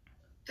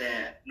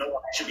 then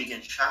nobody should be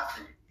getting shot.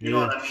 You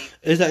know what I mean?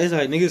 It's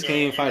like niggas can't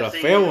even fight a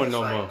fair one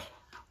no more.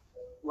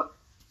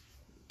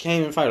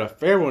 Can't even fight a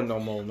fair one no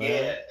more,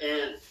 man.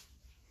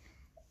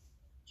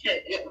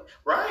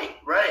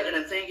 Right. And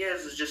the thing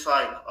is, it's just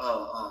like,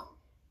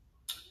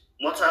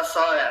 once I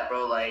saw that,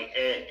 bro, like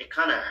it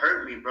kind of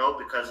hurt me, bro,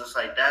 because it's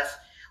like that's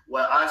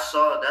what I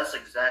saw. That's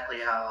exactly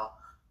how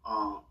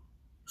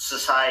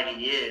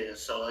society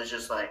is. So it's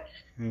just like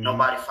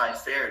nobody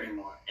fights fair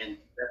anymore, and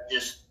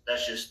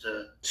that's just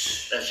the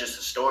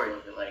story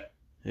of it. Like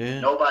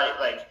nobody,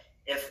 like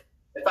if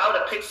I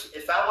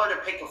were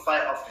to pick a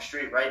fight off the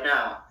street right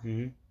now,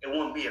 it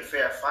wouldn't be a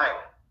fair fight.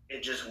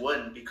 It just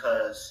wouldn't,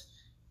 because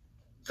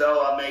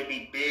though I may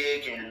be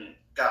big and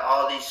got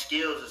all these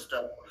skills and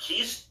stuff,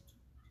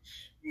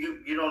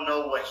 you don't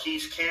know what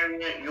he's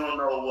carrying. You don't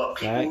know what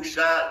people he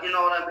got. You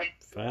know what I mean?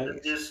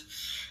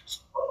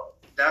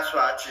 That's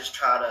why I just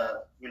try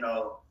to, me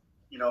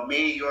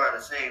and you are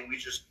the same.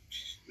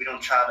 We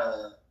don't try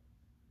to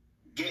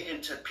get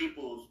into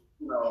people's,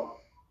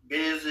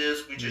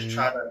 business. We just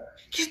try to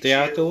stay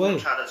out the way.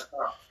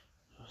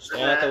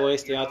 Stay out the way.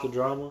 Stay out the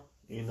drama.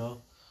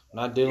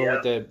 Not dealing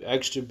with that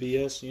extra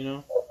BS.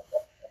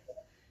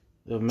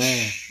 But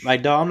man,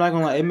 like, dog, I'm not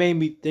gonna lie. It made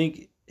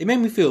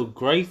me feel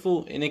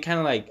grateful, and it kind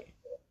of like,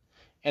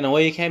 in a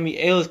way,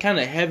 it was kind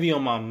of heavy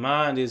on my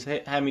mind. It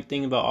had me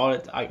thinking about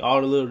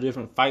all the little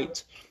different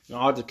fights and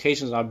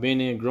altercations I've been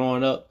in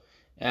growing up,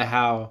 and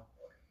how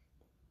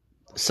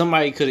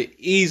somebody could have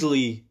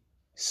easily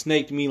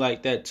snaked me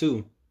like that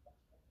too.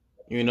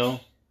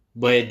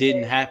 But it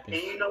didn't happen.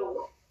 And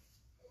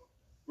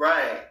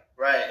right.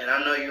 And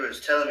I know you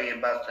was telling me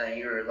about that.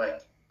 You were like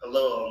a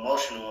little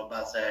emotional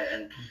about that,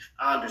 and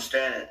I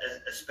understand it,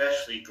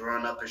 especially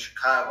growing up in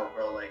Chicago,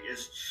 bro. Like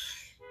it's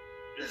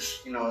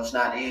it's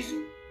not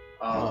easy.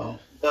 Yeah.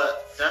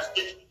 But that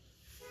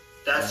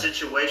Yeah.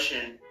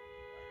 situation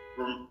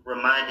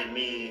reminded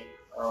me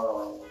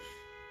of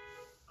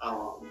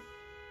um,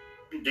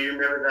 do you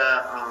remember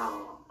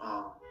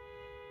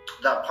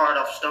that part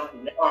of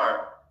Stumpy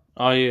Yard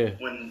Oh yeah.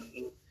 when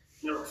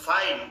you were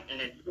fighting and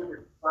then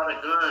you got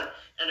a gun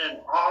and then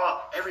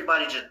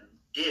everybody just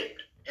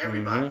dipped.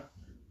 Everybody. Mhm.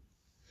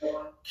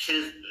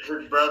 His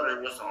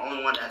brother was the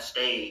only one that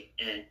stayed,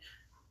 and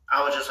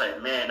I was just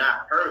like, man,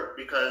 that hurt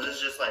because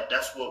it's just like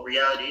that's what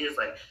reality is.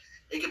 Like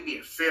it could be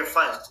a fair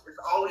fight. It's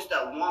always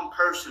that one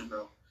person,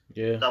 bro.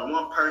 Yeah. That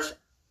one person.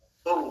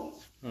 Boom.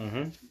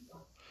 Mhm.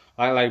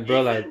 I like,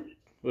 bro. Like, Even.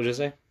 what you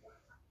say?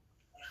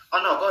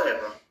 Oh no, go ahead,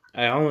 bro.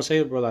 I want to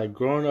say, bro. Like,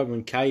 growing up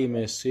in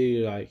Calumet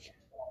City, like,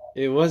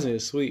 it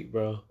wasn't sweet,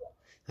 bro.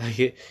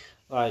 Like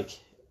like,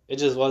 it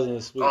just wasn't Oh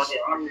sweet.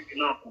 yeah, I'm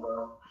looking up,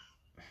 bro.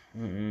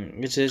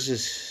 It's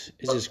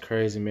just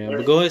crazy, man.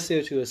 But go ahead and say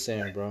what you were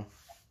saying, bro.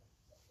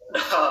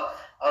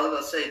 I was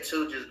gonna say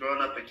too, just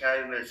growing up in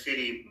Calumet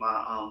City,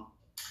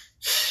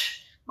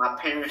 my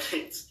parents,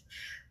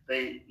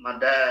 my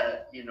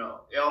dad, it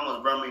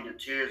almost brought me to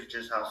tears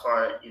just how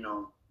far,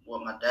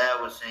 what my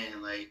dad was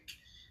saying. Like,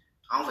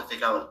 I don't even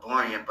think I was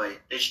born yet, but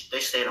they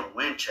stayed in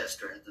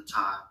Winchester at the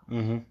time,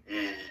 Mhm.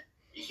 and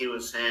he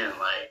was saying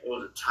like it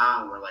was a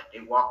time where like they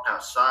walked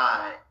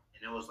outside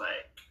and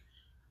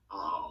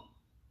um,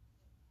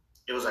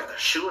 it was like a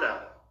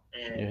shootout.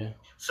 And Yeah.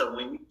 so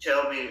when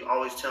you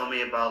always tell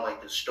me about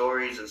like the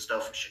stories and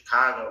stuff in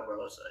Chicago,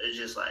 bro, it's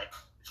just like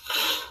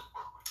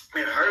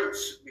it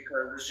hurts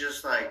because it's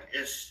just like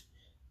it's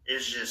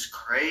just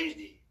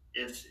crazy.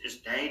 It's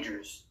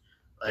dangerous.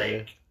 Yeah.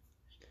 Like,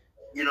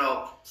 you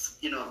know,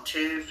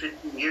 10,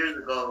 15 years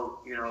ago,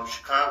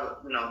 Chicago,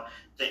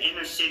 the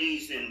inner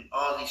cities in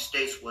all these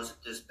states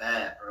wasn't this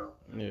bad, bro.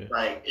 Yeah.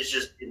 Like, it's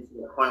just getting to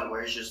the point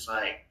where it's just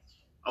like,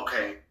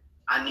 okay,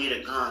 I need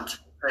a gun to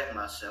protect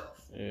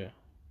myself. Yeah.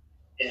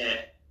 And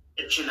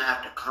it shouldn't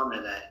have to come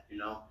to that.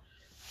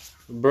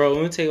 Bro,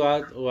 let me tell you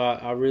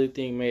what I really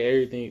think made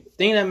everything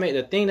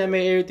the thing that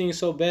made everything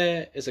so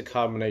bad is a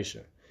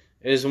combination.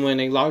 Is when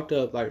they locked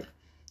up like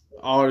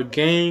all the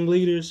gang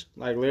leaders,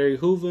 like Larry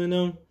Hoover and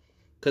them,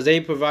 because they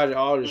provided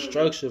all the Mm-hmm.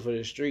 structure for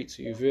the streets.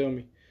 You feel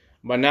me?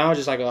 But now it's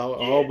just like a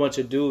whole Yeah, bunch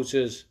of dudes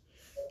just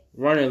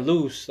running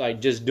loose,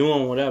 like just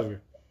doing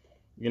whatever.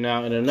 And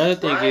another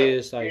thing right.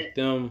 is like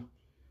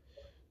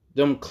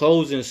them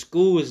closing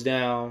schools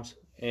down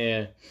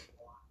and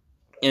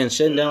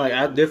shutting down like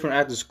Mm-hmm. different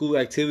after school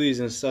activities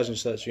and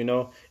such.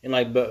 And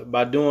like, but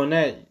by doing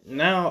that,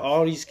 now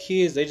all these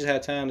kids they just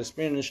have time to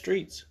spend in the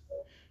streets.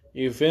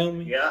 You feel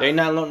me? Yeah, They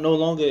not no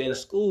longer in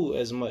school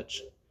as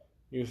much.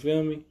 You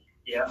feel me?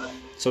 yeah.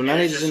 So now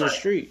And they it's just just in the like,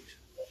 streets.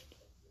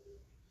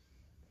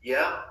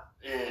 yeah.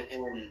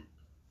 And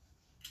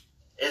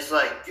it's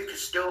like you can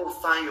still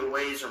find your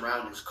ways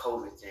around this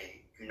COVID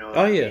thing. You know what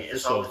Oh I yeah, mean? for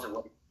sure,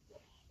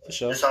 for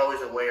sure. It's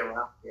always a way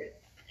around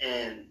it.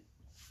 And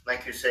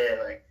like you said,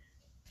 like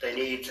they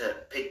need to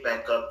pick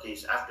back up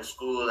these after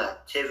school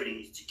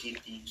activities to keep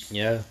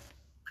Yeah.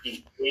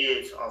 these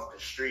kids off the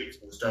streets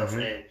and stuff.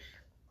 Mhm. And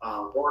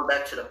going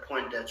back to the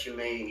point that you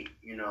made,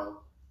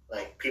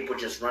 like people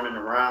just running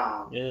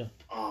around. Yeah.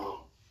 Um,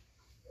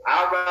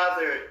 I'd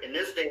rather, in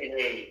this day and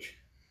age,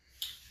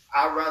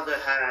 I'd rather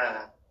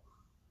have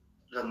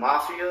the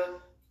mafia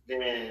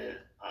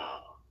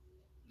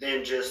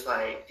than just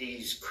like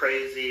these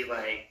crazy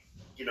like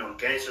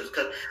gangsters.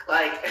 Cause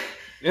like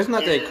It's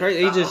not that in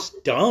crazy. They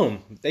just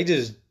dumb. They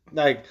just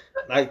like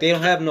they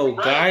don't have no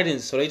right,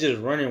 guidance, so they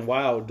just running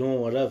wild,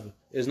 doing whatever.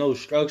 There's no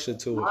structure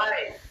to it.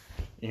 right,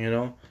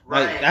 Like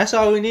right, that's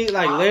all we need.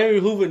 Like um, Larry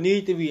Hoover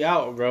need to be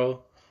out,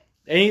 bro.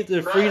 They need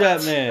to free that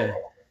right. man.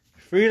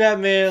 Free that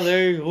man,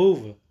 Larry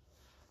Hoover.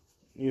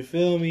 You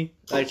feel me?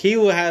 Like he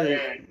will have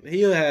it. Man,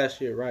 He'll have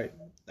shit right.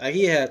 Like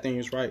he had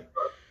things right.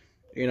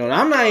 And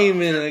I'm not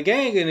even in a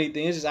gang or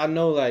anything. It's just I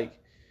know like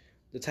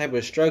the type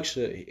of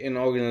structure and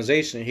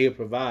organization he'll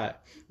provide,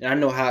 and I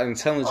know how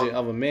intelligent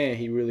of a man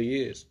he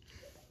really is.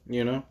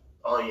 You know,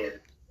 oh yeah,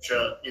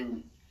 sure.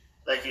 And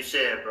like you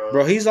said, bro,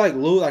 bro. he's like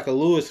a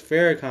Louis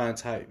Farrakhan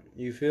type.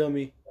 You feel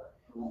me?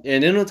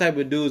 And then the type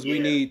of dudes we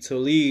Yeah, need to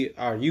lead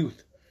our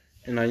youth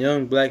and our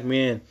young black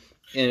men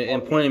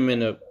and point them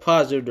in a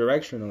positive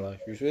direction in life.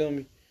 You feel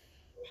me?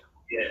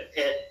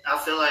 yeah. I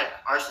feel like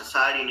our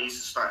society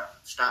needs to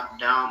stop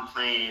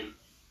downplaying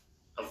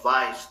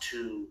advice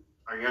to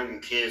our younger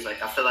kids.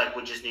 Like I feel like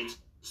we just need to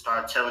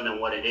start telling them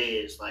what it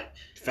is. Like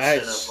instead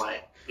of Facts.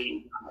 like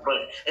being, but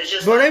it's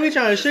just Bro, they like be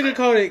trying to it's just like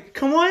sugarcoat it.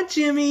 Come on,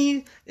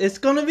 Jimmy. It's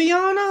gonna be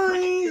on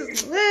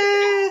ice.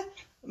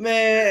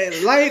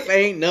 Man, life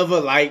ain't never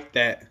like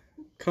that.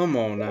 Come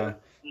on now. right,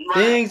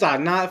 Things are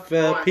not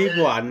fair. right,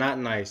 People are not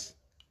nice.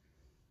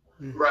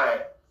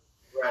 right,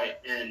 right.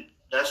 And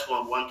that's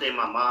one thing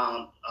my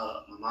mom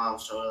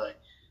told like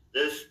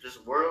this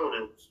world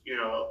is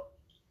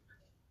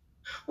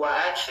well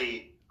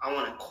actually I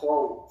want to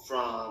quote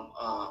from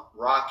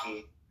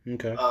Rocky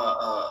Okay.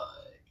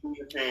 He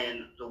was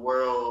saying the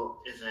world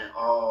isn't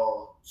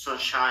all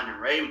sunshine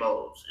and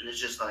rainbows, and it's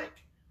just like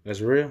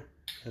That's real.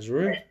 That's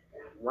real.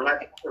 when I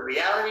get to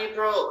reality,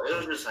 bro, it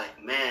was just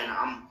like, man,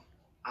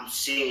 I'm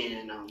seeing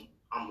and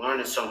I'm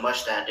learning so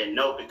much that I didn't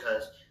know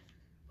because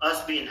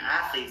us being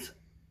athletes,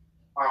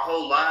 our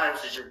whole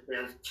lives has just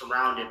been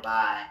surrounded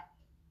by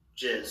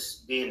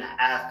just being an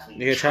athlete.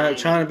 Yeah, trying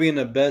to be in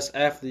the best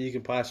athlete you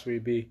can possibly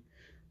be.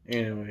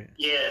 Anyway.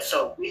 Yeah,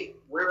 so we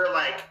were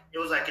like, it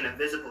was like an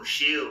invisible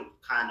shield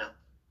kind of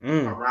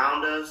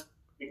around us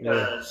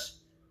because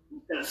we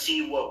couldn't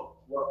see what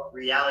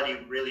reality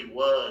really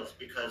was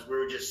because we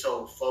were just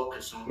so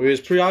focused on. We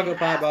was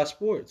preoccupied by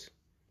sports.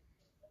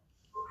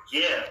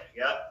 Yeah,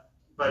 yep.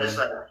 But it's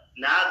like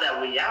now that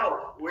we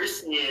out, we're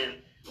seeing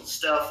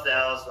stuff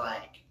that was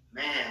like,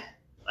 man,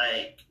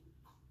 like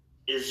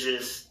it's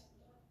just.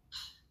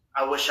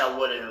 I wish I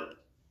would have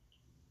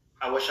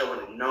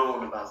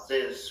known about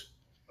this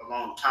a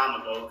long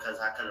time ago because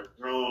I could have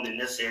grown in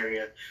this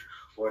area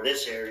or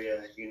this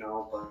area, you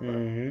know. But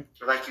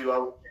like you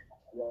always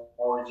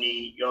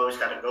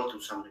got to go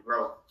through something to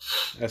grow.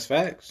 That's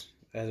facts.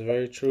 That's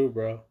very true,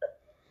 bro.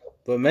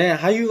 But man,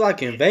 how you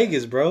like in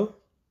Vegas, bro?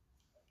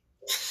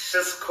 It's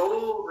just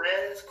cool,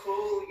 man. It's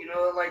cool, you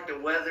know. Like the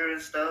weather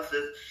and stuff.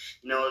 It's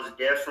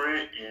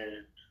different,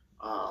 and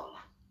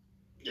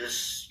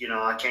just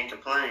I can't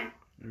complain.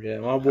 Yeah,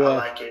 my boy. I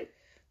like it.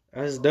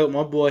 That's dope.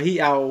 My boy,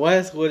 he out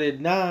west with it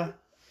now.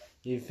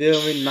 You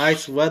feel me?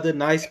 Nice weather,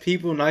 nice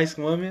people, nice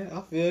women.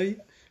 I feel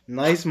you.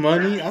 Nice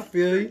money. I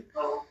feel you.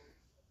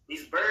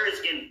 These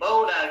birds getting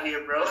bold out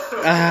here, bro.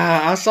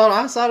 I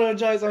saw those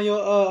joints on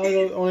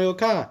your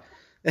car.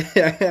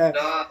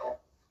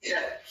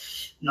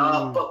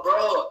 No, but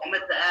bro, I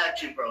meant to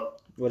ask you, bro.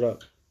 What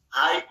up?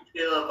 How you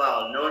feel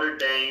about Notre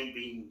Dame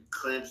beating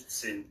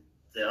Clemson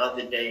the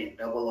other day in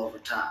double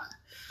overtime?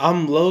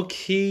 I'm low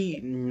key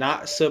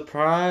not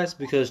surprised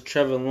because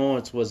Trevor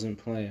Lawrence wasn't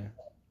playing.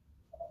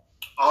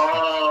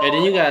 Oh. And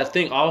then you gotta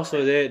think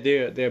also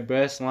their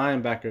best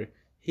linebacker,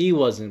 he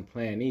wasn't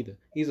playing either.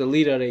 He's the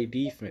leader of their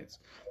defense.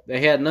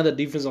 They had another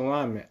defensive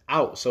lineman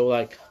out, so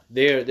like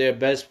their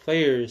best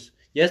players.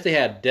 Yes, they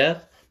had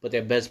depth, but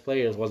their best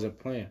players wasn't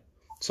playing.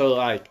 So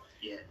like,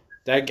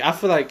 that I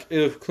feel like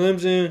if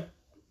Clemson,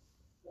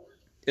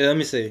 let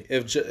me see,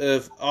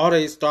 if all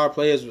their star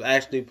players were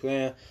actually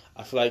playing,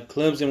 I feel like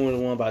Clemson would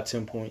have won by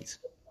 10 points.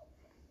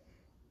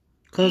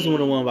 Clemson would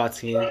have won by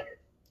 10.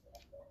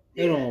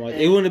 It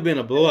wouldn't have been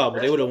a blowout,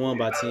 but they would have won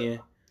by 10.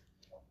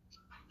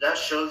 That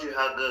shows you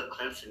how good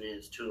Clemson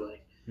is too.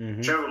 Like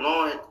Trevor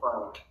Lawrence,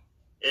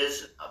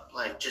 is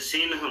like just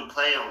seeing him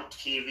play on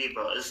TV,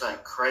 bro. It's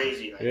like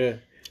crazy. Like,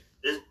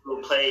 this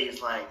dude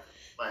plays like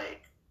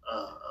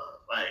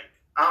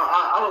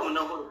I don't even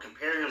know who to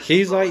compare him to.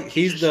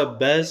 He's the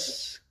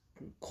best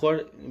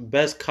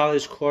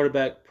college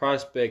quarterback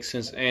prospect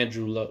since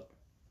Andrew Luck.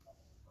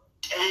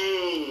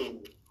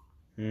 Dang.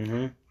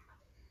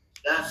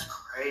 That's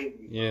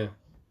crazy. Yeah.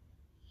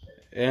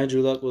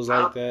 Andrew Luck was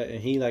like that, and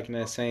he like in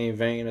that same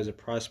vein as a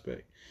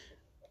prospect.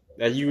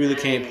 That you really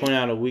can't point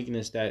out a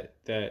weakness that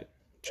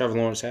Trevor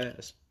Lawrence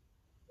has.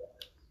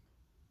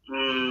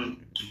 I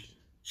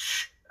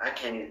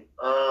can't.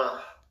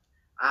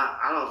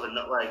 I don't even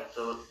know. Like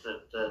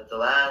the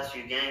last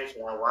few games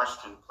that I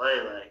watched him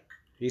play, like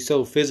he's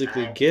so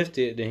physically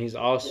gifted. Then he has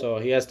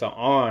the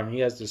arm, he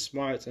has the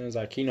smarts, and it's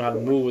like he know how to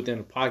move within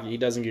the pocket. He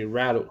doesn't get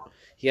rattled.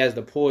 He has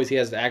the poise. He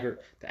has the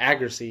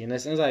accuracy, and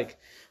it's like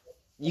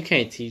you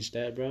can't teach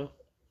that, bro.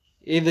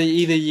 Either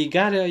you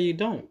got it or you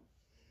don't.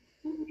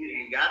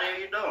 You got it or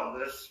you don't.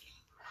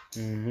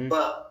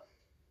 But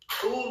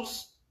who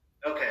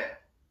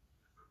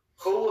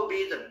would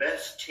be the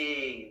best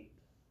team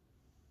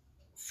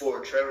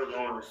for Trevor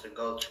Lawrence to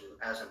go to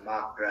as a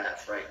mock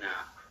draft right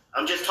now?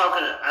 I'm just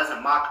talking as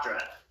a mock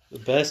draft. The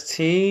best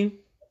team,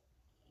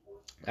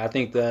 I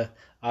think the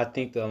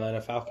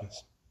Atlanta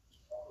Falcons.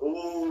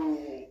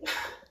 Ooh.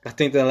 I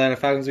think the Atlanta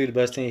Falcons would be the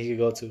best team he could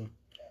go to.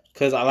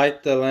 Because I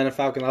like the Atlanta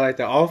Falcons. I like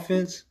their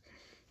offense.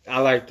 I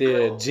like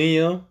their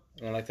GM.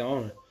 And I like the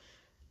owner.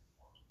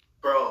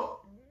 Bro,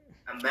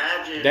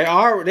 imagine.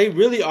 They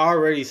really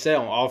already set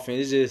on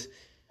offense. It's just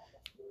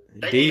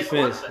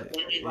defense.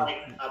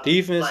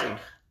 Defense.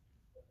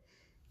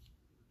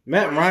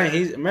 Matt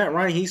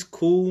Ryan, he's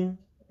cool.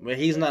 But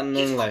he's not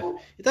nothing like... Cool.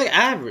 He's like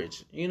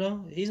average, you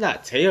know? He's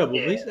not terrible,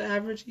 but he's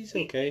average. He's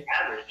okay.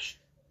 Average.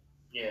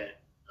 Yeah.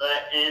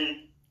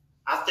 And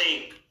I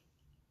think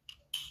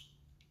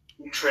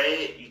you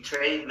trade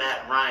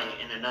Matt Ryan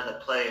and another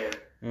player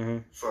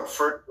for a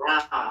first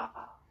round.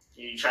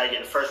 You try to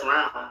get a first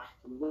round.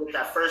 You win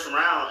that first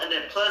round. And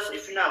then plus,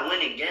 if you're not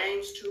winning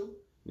games too,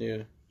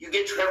 you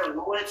get Trevor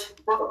Lawrence.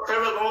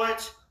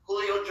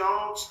 Julio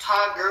Jones,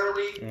 Todd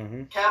Gurley,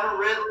 Calvin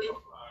Ridley.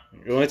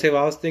 You want to tell you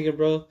what I was thinking,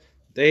 bro?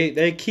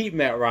 They keep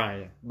Matt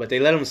Ryan, but they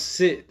let him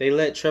sit. They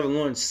let Trevor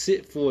Lawrence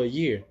sit for a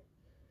year.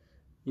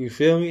 You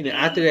feel me? Then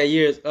after that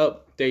year is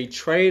up, they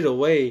trade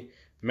away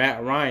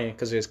Matt Ryan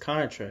because of his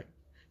contract.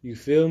 You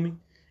feel me?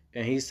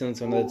 And he's sent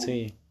to another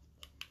team.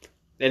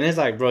 And it's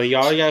like, bro, you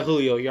already got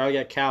Julio, you already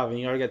got Calvin,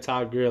 you already got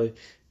Todd Gurley.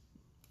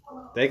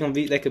 They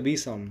could be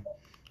something.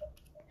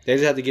 They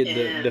just have to get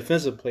the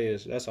defensive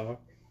players. That's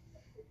all.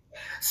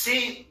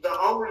 I've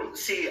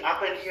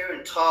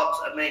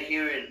been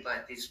hearing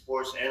like these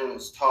sports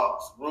analysts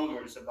talks,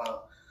 rumors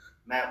about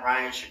Matt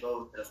Ryan should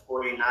go to the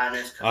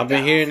 49ers. I've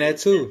been hearing that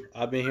too.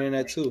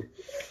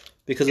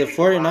 Because the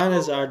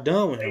 49ers are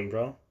done with him,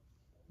 bro.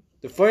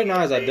 The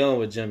 49ers are done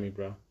with Jimmy,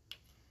 bro.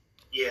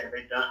 Yeah,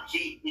 they're done.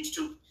 He's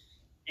too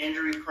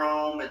injury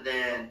prone, and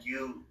then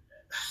you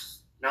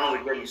not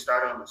only getting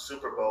started on the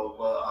Super Bowl,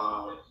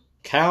 but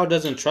Kyle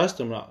doesn't trust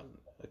him.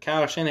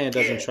 Kyle Shanahan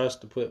doesn't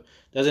trust him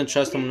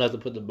enough to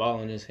put the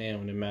ball in his hand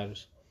when it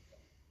matters.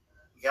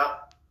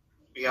 Yep.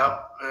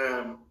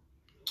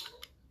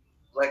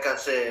 Like I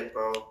said,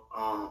 bro.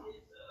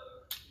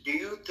 Do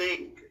you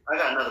think? I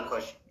got another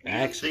question.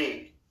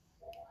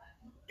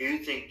 Do you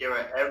think there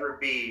will ever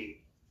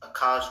be a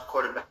college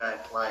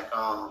quarterback like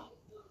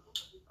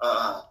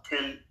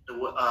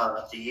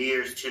the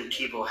years Tim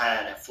Tebow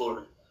had at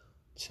Florida?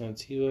 Tim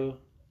Tebow.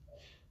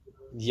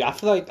 Yeah, I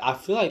feel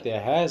like there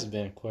has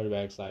been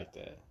quarterbacks like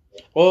that.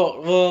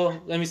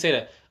 Well, let me say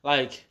that.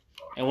 Like,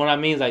 and what I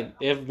mean is like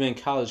there have been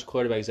college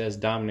quarterbacks that's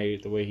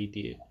dominated the way he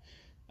did.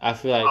 I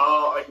feel like.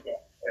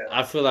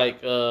 I feel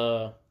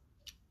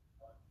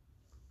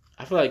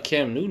like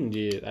Cam Newton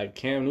did. Like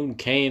Cam Newton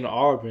came to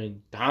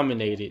Auburn,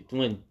 dominated,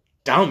 went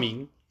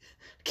dummy.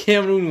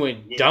 Cam Newton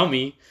went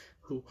dummy.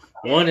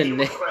 Run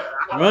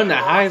the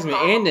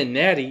Heisman and the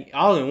Natty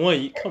all in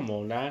one. Come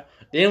on now.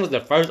 Then was the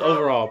first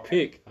overall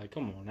pick. Like,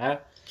 come on now.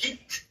 He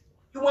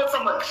went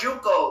from a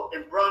JUCO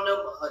and brought them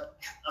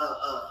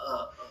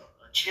a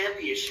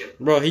championship.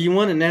 Bro, he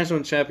won the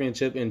national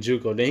championship in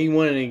JUCO. Then he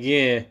won it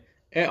again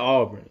at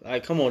Auburn.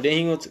 Like, come on. Then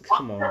he went to.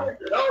 Come on.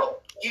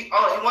 He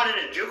won it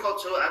in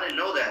JUCO too. I didn't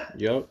know that.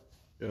 Yep.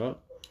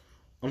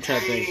 I'm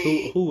trying to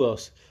think who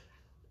else.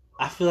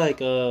 I feel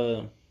like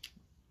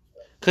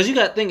cause you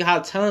gotta think how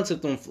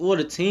talented them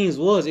Florida teams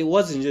was. It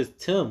wasn't just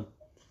Tim.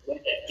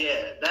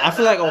 Yeah. I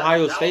feel like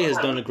Ohio State has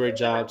done a great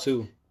job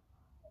too.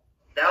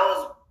 That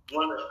was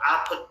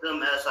I put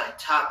them as like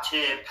top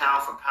 10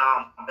 pound for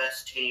pound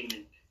best team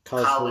in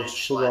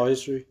college football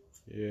history.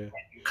 Yeah.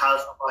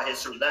 College football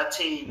history. That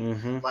team,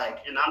 and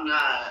I'm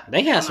not.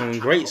 They had some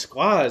great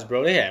squads,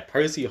 bro. They had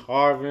Percy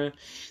Harvin.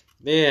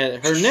 They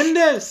had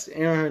Hernandez.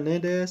 Aaron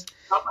Hernandez.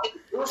 From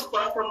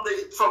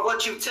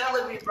what you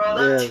telling me, bro.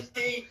 That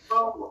team,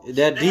 bro.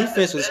 That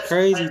defense was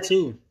crazy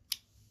too.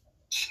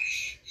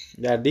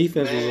 That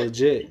defense was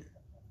legit.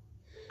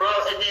 Bro,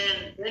 and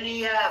then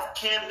you have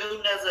Cam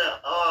Newton as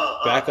a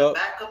backup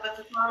at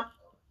the time.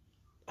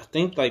 I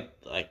think like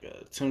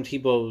Tim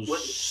Tebow's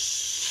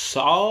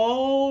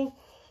I'm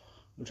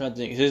trying to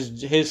think.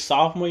 His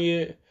sophomore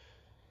year,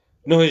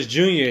 no, his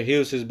junior, he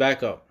was his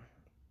backup.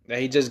 That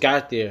he just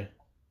got there,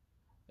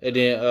 and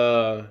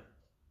then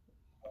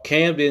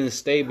Cam didn't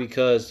stay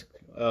because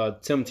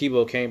Tim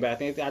Tebow came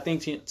back. I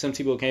think Tim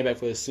Tebow came back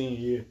for his senior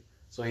year,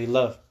 so he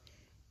left.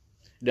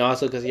 Then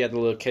also because he had the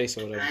little case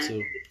or whatever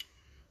too.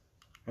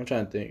 I'm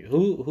trying to think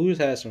who's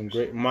had some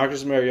great.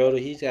 Marcus Mariota,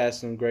 he's had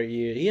some great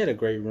years. He had a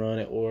great run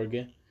at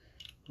Oregon.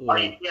 He had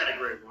a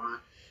great run.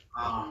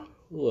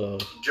 Who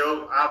else?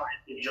 You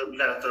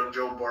gotta throw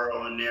Joe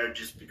Burrow in there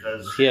just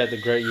because he had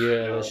the great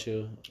year at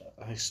LSU,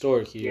 a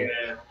historic year.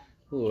 Yeah.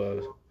 Who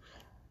else?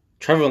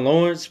 Trevor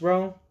Lawrence,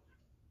 bro.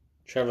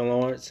 Trevor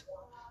Lawrence.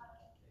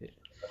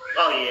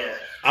 Oh yeah.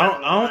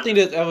 I don't think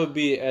there's ever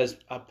be as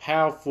a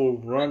powerful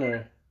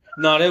runner.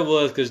 No, there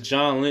was because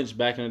John Lynch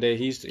back in the day.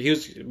 He used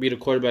to be the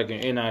quarterback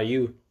in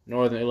NIU,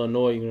 Northern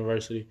Illinois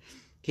University.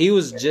 He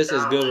was just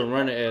as good of a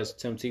runner as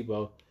Tim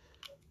Tebow.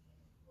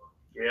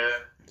 Yeah.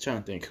 I'm trying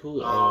to think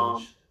who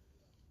else.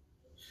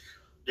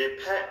 Did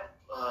Pat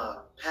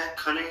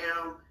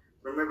Cunningham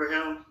remember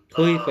him?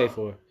 Who he play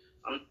for?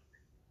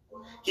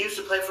 He used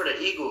to play for the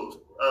Eagles.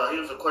 He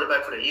was a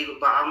quarterback for the Eagles,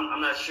 but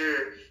I'm not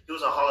sure. He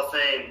was a Hall of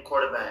Fame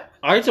quarterback.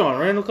 Are you talking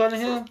Randall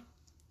Cunningham?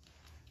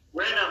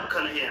 Randall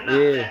Cunningham, not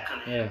Pat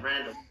Cunningham. Yeah.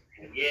 Randall.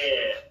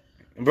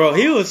 Yeah. Bro,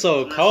 he was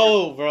so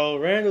cold, bro.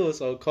 Randall was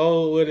so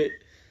cold with it.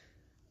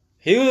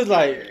 He was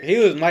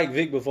Mike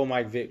Vick before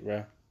Mike Vick,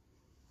 bro.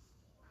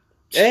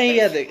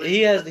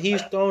 And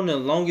he's thrown the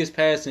longest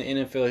pass in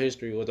NFL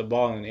history with the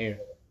ball in the air.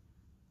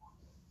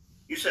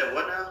 You said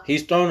what now?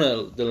 He's thrown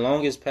the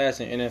longest pass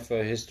in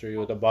NFL history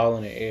with the ball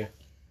in the air.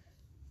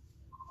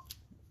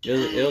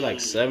 It was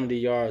like 70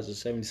 yards or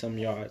 70-something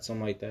yards,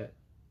 something like that.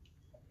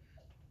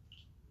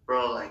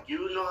 Bro, like,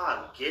 you know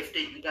how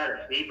gifted you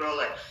gotta be, bro.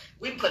 Like,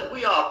 we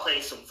all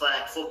play some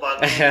flag football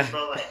games,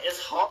 bro. Like, it's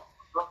hard,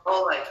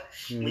 bro. Like,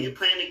 when you're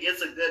playing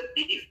against a good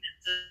defense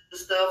and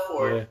stuff,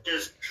 or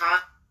just trying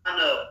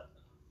to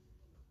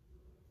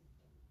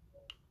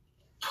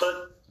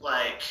put,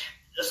 like,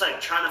 it's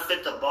like trying to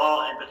fit the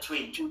ball in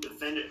between two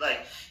defenders.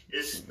 Like,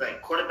 it's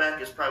like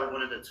quarterback is probably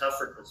one of the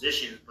tougher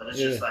positions, but it's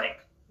just like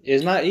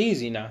it's not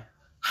easy now.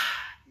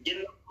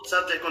 Getting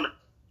subject on the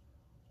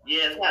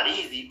it's not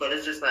easy, but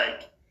it's just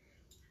like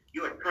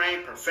you're a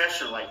trained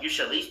professional. Like, you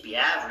should at least be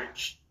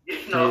average.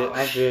 You know?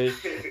 Yeah, I feel you.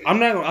 I'm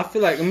not gonna. I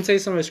feel like, let me tell you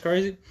something that's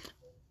crazy.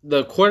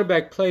 The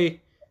quarterback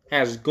play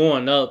has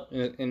gone up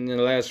in the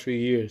last few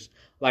years.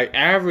 Like,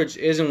 average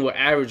isn't what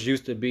average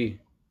used to be.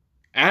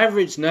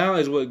 Average now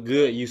is what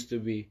good used to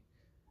be.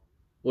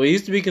 What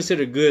used to be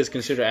considered good is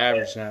considered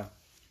average now.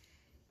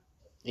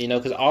 You know,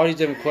 because all these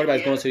different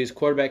quarterbacks going to these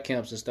quarterback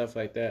camps and stuff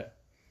like that.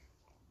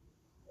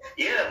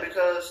 Yeah,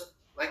 because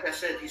like I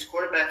said, these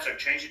quarterbacks are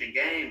changing the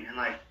game, and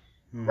like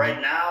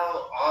right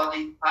now, all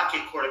these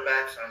pocket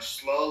quarterbacks are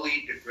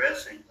slowly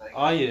digressing. Like,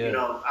 Oh yeah. you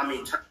know, I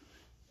mean,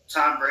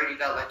 Tom Brady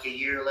got like a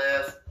year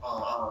left.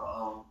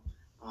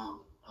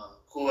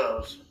 Who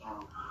else?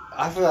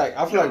 I feel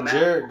like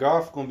Jared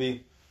Goff gonna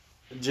be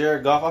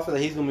Jared Goff. I feel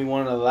like he's gonna be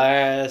one of the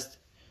last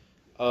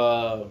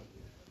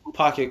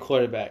pocket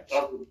quarterbacks.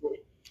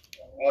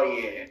 Oh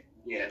yeah,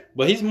 yeah.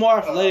 But he's more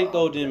athletic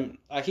though than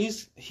like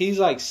he's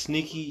like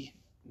sneaky,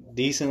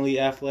 decently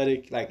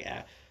athletic. Like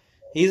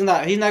he's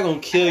not gonna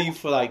kill you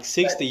for like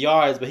 60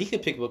 yards, but he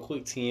could pick up a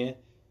quick 10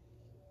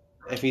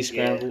 if he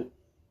scrambled,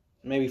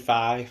 maybe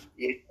 5.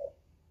 Yeah.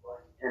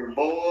 And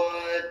boy,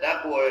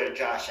 that boy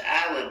Josh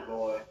Allen,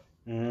 boy,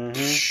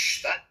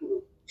 that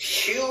was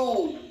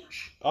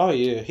huge. Oh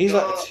yeah, he's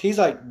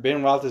like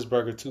Ben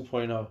Roethlisberger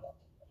 2.0.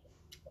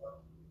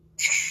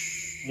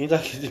 He's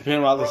like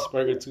Ben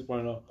Roethlisberger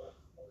 2.0.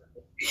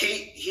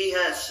 He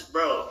has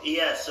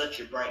such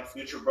a bright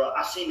future, bro.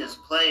 I seen this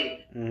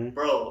play,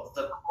 bro.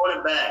 The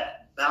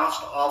quarterback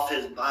bounced off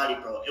his body,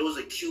 bro. It was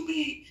a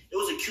QB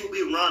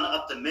run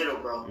up the middle,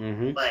 bro.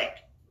 Like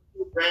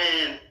he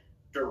ran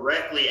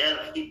directly and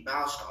he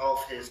bounced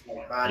off his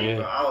body,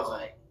 bro. I was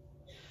like,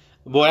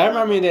 boy, I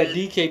remember that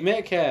DK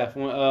Metcalf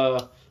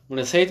when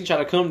the safety tried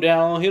to come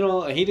down on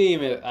him, he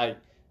didn't even like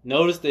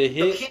notice the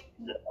hit.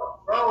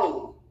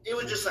 Bro, it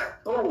was just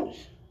like boom.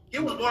 He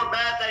was more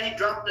mad that he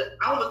dropped it.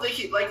 I don't think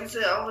he, like you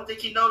said, I don't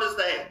think he noticed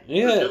that.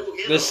 Yeah,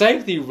 the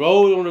safety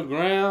rolled on the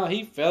ground.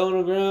 He fell on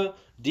the ground.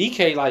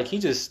 DK, like, he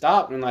just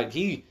stopped and, like,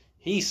 he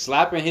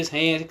slapping his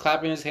hands,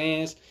 clapping his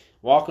hands,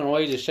 walking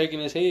away, just shaking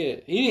his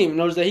head. He didn't even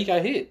notice that he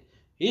got hit.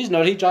 He just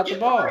know he dropped the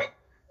ball. Right.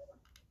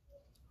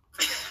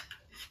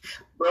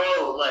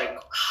 Bro, like,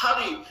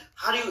 how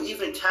do you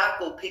even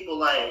tackle people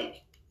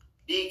like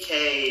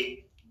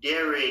DK,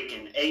 Derek,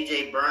 and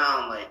AJ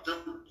Brown, like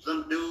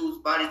them dudes'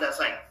 bodies that's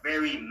like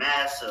very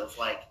massive.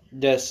 Like,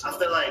 yes, I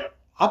feel like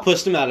I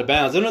pushed them out of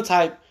bounds. They're the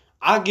type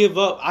I give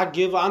up.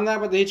 I'm not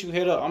about to hit you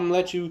head up. I'm gonna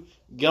let you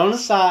get on the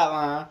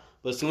sideline.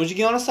 But as soon as you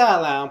get on the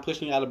sideline, I'm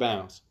pushing you out of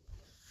bounds.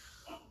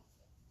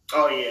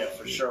 Oh yeah,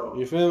 for sure.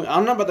 You feel me?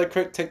 I'm not about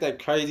to take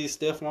that crazy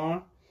stiff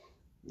arm.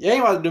 You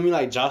ain't about to do me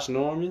like Josh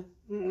Norman.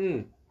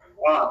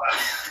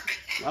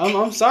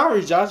 I'm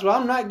sorry, Josh, but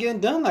I'm not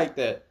getting done like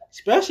that.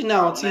 Especially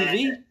now on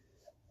TV.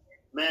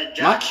 Man,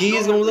 my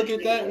kids gonna look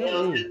at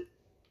that.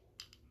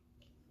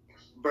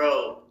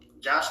 Bro,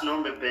 Josh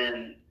Norman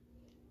been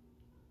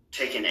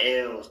taking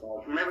L's.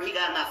 Remember he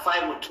got in that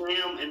fight with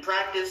Cam in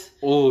practice?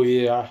 Oh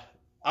yeah,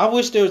 I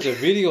wish there was a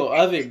video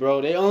of it,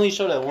 bro. They only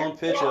showed that one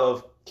picture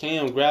of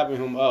Cam grabbing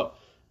him up,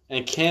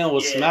 and Cam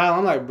was smiling.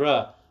 I'm like,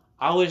 bro,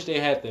 I wish they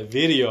had the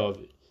video of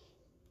it,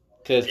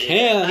 cause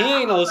Cam, he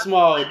ain't no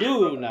small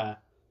dude now.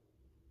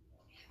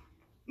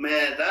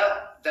 Man,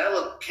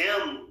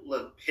 Cam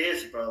looked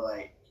pissed, bro.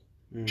 Like.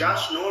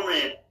 Josh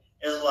Norman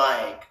is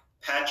like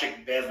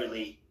Patrick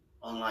Beverly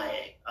on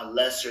like a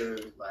lesser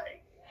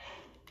like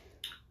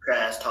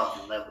trash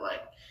talking level.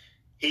 Like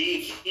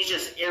he's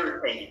just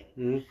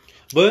irritating.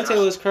 But tell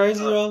you what's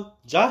crazy though,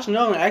 Josh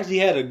Norman actually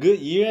had a good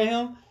year in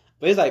him.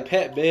 But it's like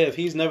Pat Bev,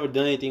 he's never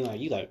done anything like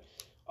you like.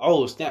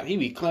 Oh snap, he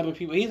be clamping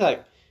people. He's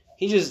like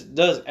he just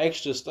does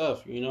extra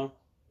stuff, you know.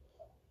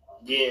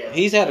 Yeah,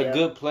 he's had a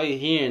good play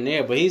here and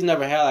there, but he's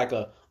never had like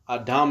a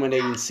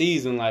dominating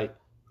season like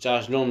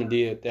Josh Norman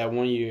did that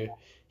one year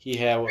he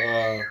had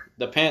with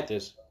the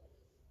Panthers,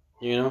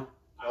 you know.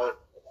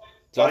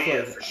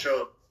 For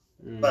sure.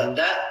 But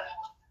that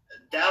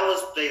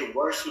was their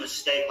worst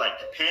mistake. Like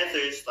the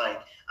Panthers, like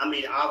I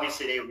mean,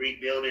 obviously they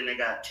rebuilding. They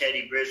got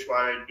Teddy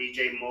Bridgewater,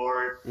 DJ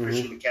Moore,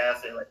 Christian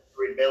McCaffrey, like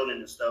rebuilding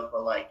and stuff.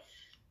 But like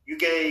you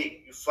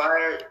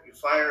fired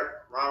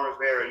Ron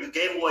Rivera. You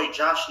gave away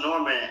Josh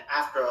Norman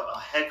after a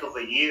heck of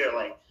a year.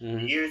 Like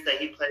the years that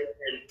he played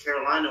in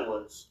Carolina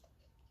was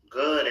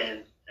good,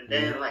 and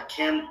then like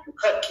you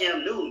cut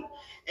Cam Newton,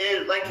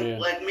 and like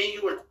me,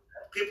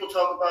 people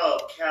talk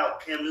about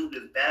Cam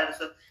Newton is bad and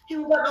stuff. He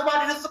don't got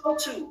nobody to throw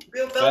to.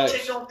 Bill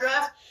Belichick don't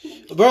draft.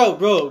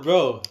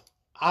 Bro.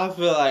 I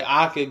feel like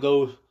I could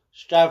go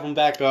strap him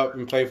back up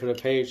and play for the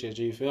Patriots.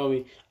 You feel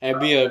me? And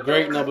be a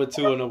great number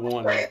 2 or number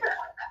 1.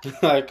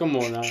 Like, come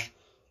on now.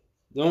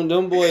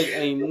 Them boys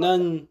ain't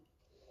nothing.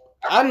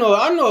 I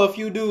know a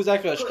few dudes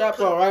that could strap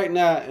up right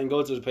now and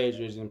go to the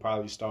Patriots and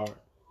probably start.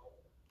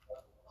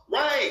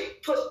 Right.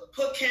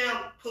 Put Cam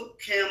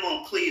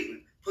on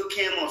Cleveland. Put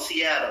Cam on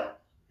Seattle.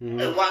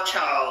 And watch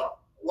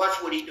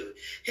what he do.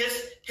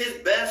 His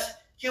best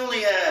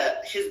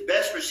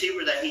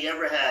receiver that he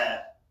ever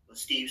had was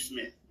Steve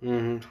Smith.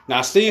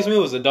 Now Steve Smith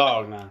was a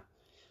dog now.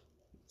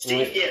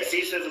 Steve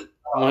Smith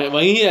was.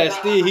 When he had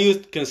Steve, he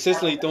was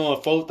consistently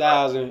throwing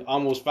 4,000,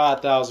 almost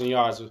 5,000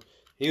 yards.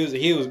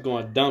 He was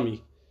going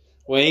dummy.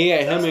 When he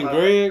had him and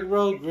Greg,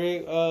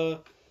 bro,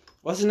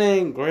 what's his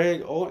name?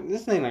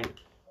 This name like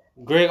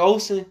Greg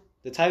Olsen,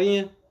 the tight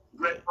end.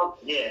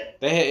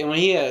 Yeah. When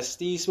he had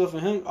Steve Smith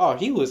and him. Oh,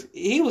 he was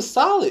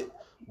solid.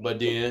 But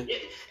then,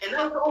 and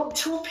that was only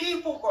 2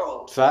 people,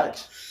 bro.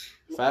 Facts.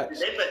 They better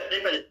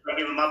start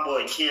giving my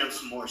boy Kim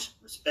some more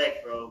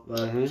respect, bro.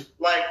 But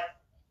like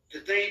the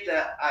thing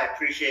that I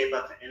appreciate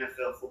about the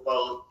NFL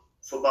football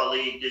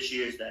league this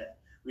year is that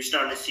we're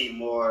starting to see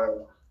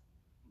more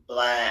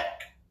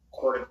black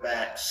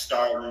quarterbacks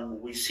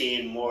starting. We're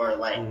seeing more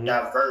like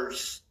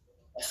diverse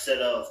instead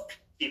of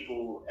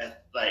people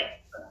at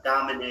like a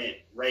dominant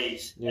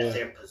race at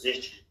their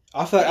position.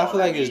 I feel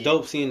like it's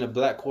dope seeing the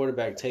black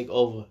quarterback take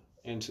over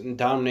and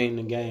dominating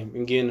the game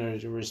and getting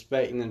the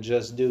respect and the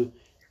just due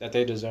that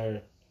they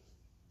deserve.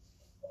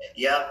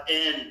 Yep,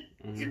 and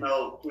you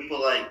know,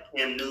 people like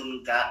Cam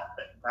Newton got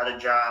a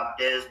job,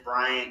 Dez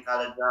Bryant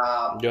got a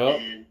job,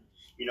 and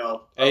you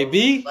know,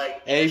 AB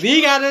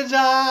got a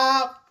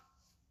job.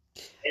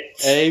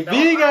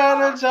 AB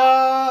got a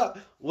job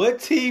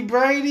with T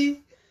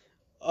Brady.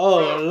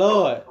 Oh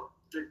Lord.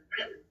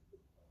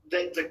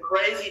 The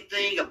crazy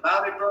thing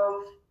about it,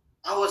 bro,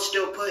 I would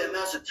still put him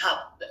as a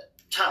top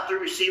 3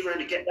 receiver in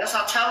the game. That's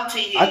how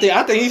talented he is.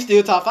 I think he's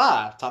still top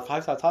 5. Top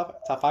 5.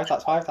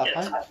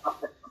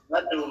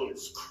 That dude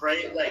is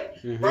crazy. Like,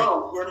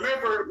 bro,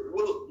 remember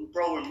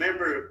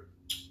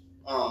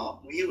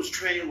when he was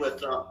training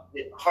with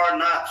Hard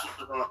Knocks,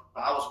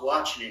 I was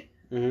watching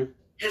it.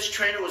 His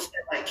trainer was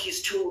like,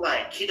 he's too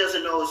he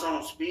doesn't know his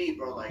own speed,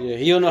 bro. Like,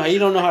 he don't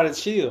know how to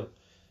chill.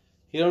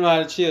 He don't know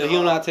how to chill. He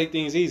don't know how to take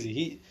things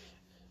easy.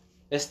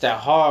 It's that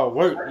hard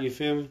work. You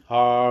feel me?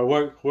 Hard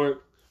work.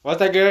 What's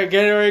that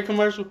Gatorade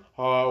commercial?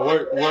 Hard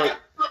work.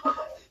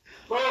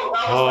 Bro,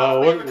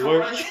 hard work.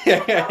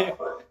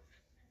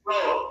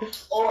 Bro,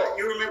 or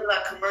you remember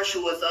that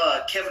commercial with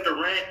Kevin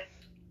Durant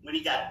when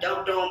he got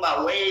dunked on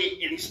by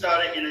Wade and he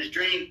started in his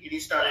dream and he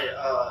started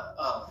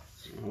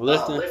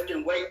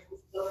lifting weights and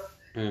stuff.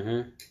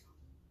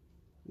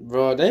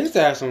 Bro, they used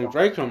to have some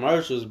great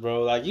commercials,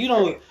 bro. Like you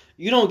don't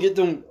get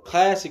them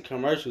classic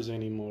commercials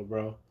anymore,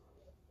 bro.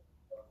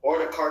 Or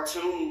the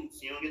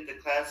cartoons. You don't get the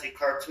classic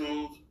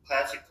cartoons,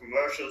 classic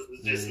commercials.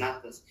 It's just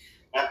not this.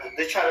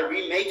 They try to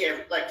remake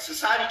it. Like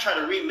society try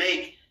to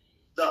remake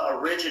the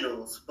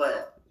originals,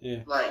 but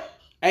like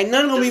ain't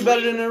nothing gonna be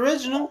better than the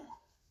original.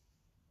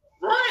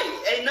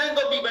 Right? Ain't nothing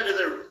gonna be better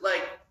than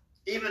like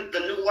even the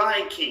new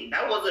Lion King.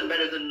 That wasn't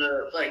better than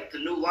the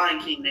new Lion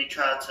King. They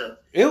tried to.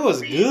 It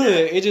was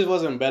good. It just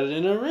wasn't better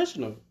than the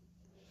original.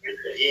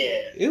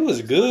 Yeah. It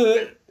was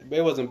good. But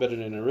it wasn't better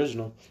than the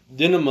original.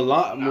 Then the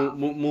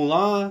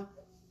Mulan,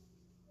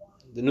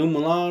 the new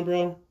Mulan,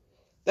 bro.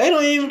 They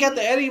don't even got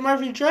the Eddie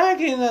Murphy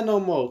dragon in that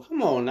no more.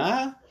 Come on,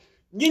 now.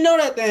 You know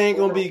that thing ain't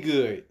gonna be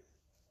good.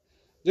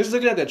 Just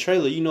looking at the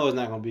trailer, you know it's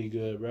not gonna be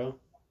good, bro.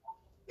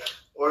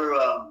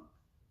 Or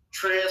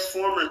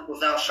Transformers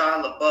without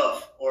Shia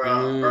LaBeouf or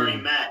Bernie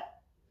Mac.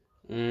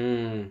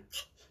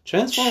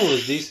 Transformers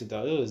was decent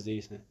though. It was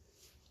decent.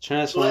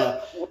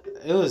 Transformers,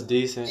 it was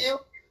decent.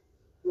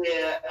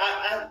 Yeah,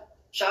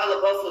 Shia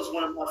LaBeouf was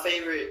one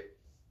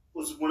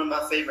of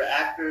my favorite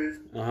actors.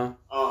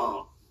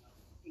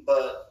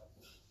 But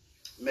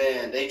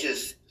man, they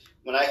just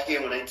when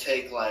they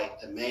take like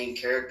the main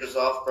characters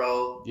off,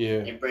 bro. Yeah.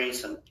 And bring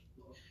some.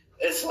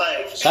 It's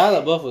like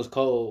Shia LaBeouf was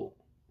cold.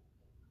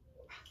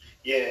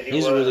 Yeah,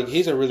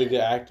 he's a really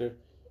good actor.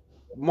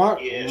 Mark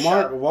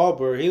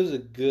Wahlberg, he was a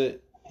good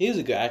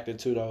actor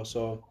too though.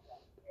 So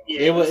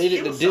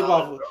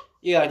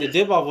the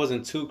dip off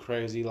wasn't too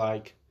crazy.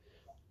 Like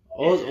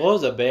it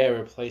was a bad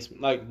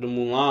replacement. Like the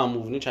Mulan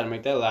movie, they tried to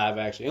make that live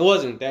action. It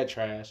wasn't that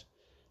trash.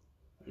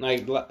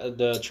 Like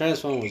the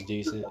Transformers was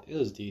decent. It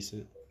was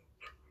decent.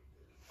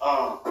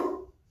 Bro,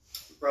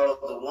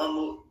 the one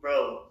movie,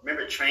 bro.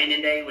 Remember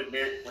Training Day when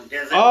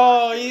Denzel?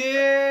 Oh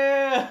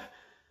yeah.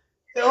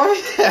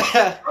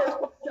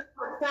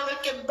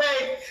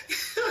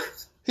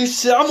 He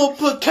said, "I'm gonna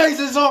put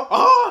cases on."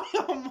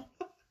 Oh,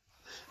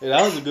 yeah,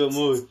 that was a good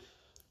movie.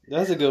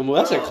 That's a good movie.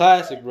 That's a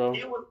classic, bro.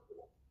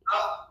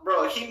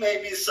 Bro, he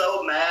made me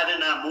so mad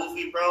in that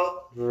movie,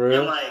 bro. For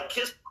real? And like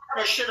his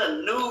partner should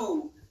have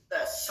knew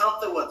that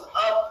something was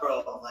up,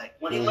 bro. Like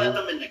when he left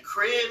him in the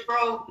crib,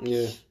 bro.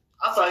 Yeah.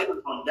 I thought he was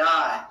gonna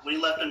die when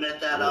he left him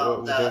at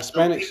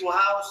that people's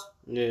house.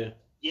 Yeah.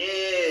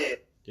 Yeah.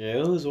 Yeah,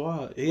 it was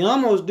wild. He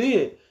almost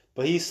did,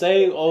 but he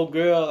saved old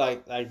girl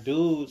like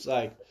dudes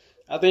like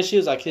I think she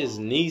was like his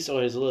niece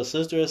or his little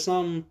sister or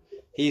something.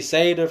 He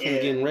saved her from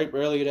getting raped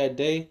earlier that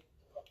day.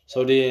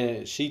 So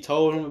then she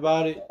told him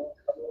about it,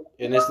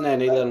 and this and that,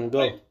 and they let him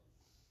go.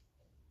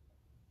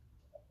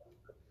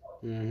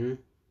 Man,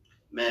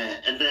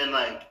 and then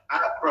like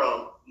that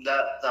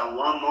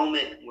one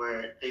moment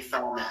where they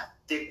found that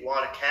thick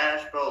wad of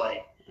cash, bro,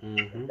 like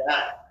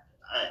that.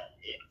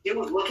 He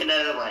was looking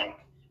at it like,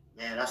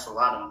 man, that's a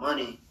lot of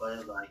money, but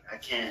it's like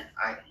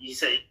he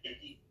said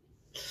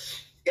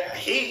Yeah,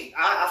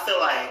 I feel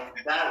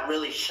like that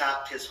really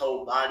shocked his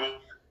whole body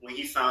when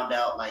he found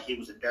out like he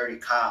was a dirty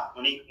cop.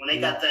 When they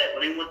went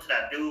to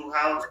that dude's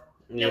house,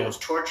 Yeah. they was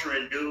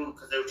torturing dude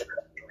because they were trying to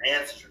get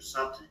answers or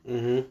something,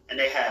 Mm-hmm. and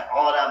they had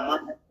all that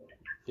money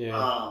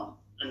Yeah.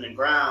 in the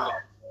ground.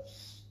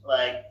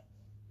 Like,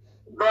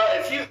 bro,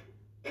 if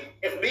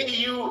me and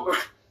you,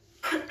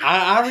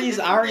 I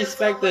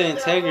respect the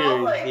integrity.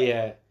 like,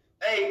 Yeah.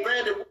 hey,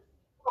 Brandon.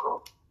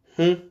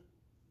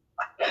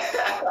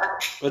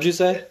 What'd you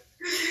say?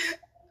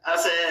 I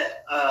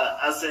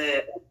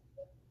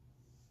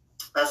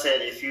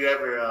said, if you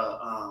ever,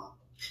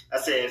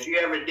 if you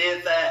ever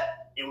did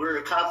that and we were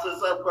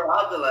accomplices up, bro,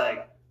 I'd be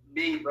like,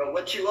 me, bro,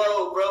 what you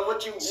owe, bro?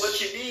 What you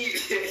need?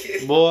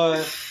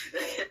 Boy,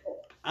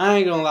 I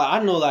ain't gonna lie. I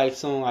know like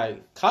some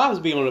like cops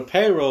be on the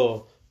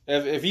payroll.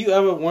 If you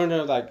ever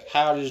wonder like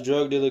how this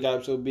drug dealer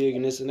got so big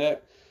and this and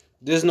that,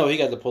 just know he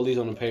got the police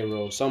on the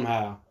payroll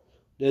somehow.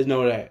 Just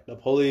know that the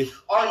police.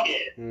 Oh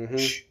yeah. Mm-hmm.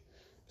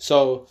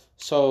 So.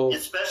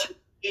 Especially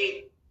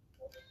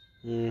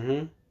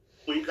Mm-hmm.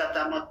 when you got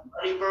that much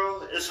money,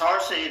 bro, it's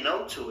hard saying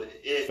no to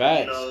it.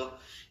 Facts.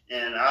 You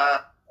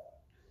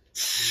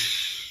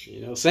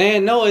know, and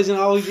saying no isn't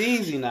always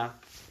easy now.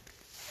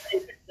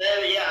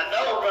 Yeah, I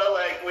know, bro.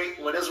 Like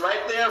when it's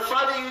right there in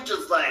front of you,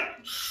 just like.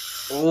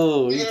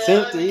 Oh, you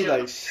tempted. You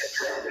like.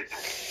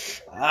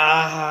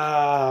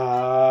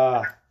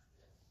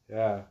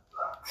 Yeah.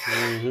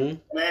 Mm-hmm.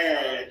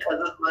 Man,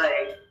 because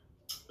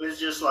it's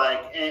just like,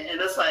 and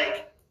it's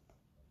like,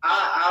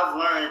 I've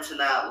learned to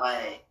not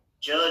like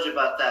judge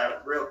about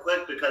that real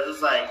quick because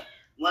it's like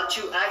once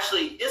you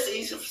actually, it's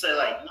easy to say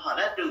like, no,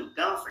 that dude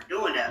dumb for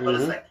doing that, but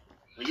it's like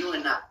when you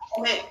in that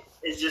moment,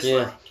 it's just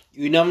like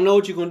you never know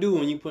what you're gonna do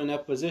when you put in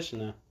that position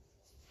now.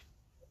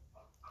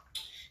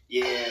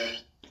 Yeah.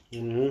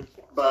 Mm-hmm.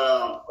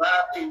 But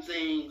last two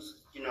things,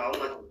 I want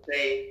to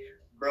say,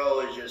 bro,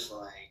 is just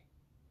like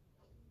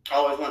I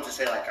always want to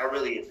say like I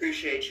really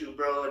appreciate you,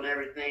 bro, and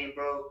everything,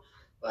 bro.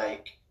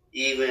 Like.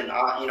 Even,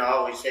 I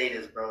always say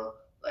this, bro,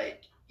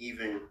 like,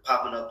 even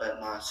popping up at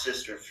my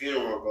sister's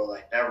funeral, bro,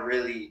 like, that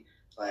really,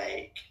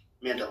 like,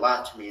 meant a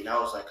lot to me, and that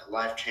was, like, a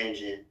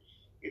life-changing,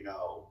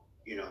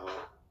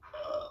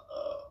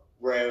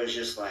 where it was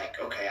just like,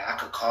 okay, I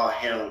could call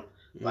him,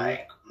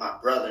 like, my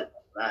brother,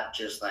 not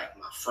just, like,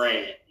 my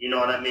friend, you know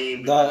what I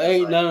mean? That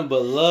ain't nothing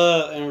but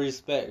love and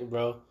respect,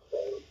 bro.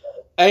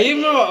 Hey, you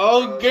remember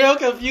old girl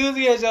confused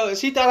me as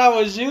she thought I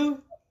was you?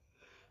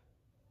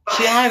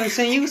 I haven't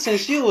seen you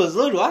since you was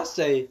little. I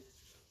say,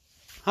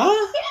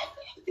 huh?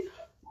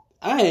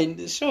 I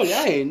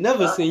ain't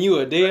never seen you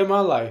a day in my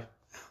life.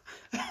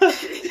 I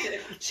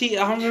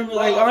remember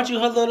like, aren't you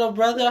her little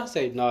brother? I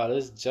say, no,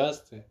 this is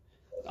Justin.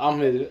 I'm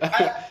his.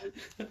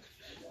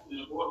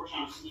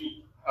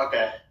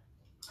 Okay.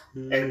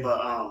 Hey,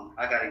 but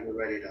I gotta get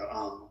ready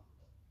to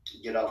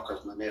get off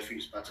because my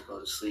nephew's about to go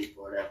to sleep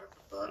or whatever.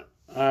 But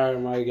all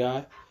right, my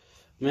guy.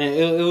 Man,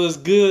 it was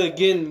good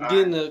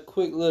getting a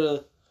quick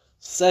little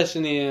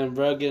session in,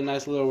 bro. Get a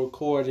nice little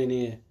recording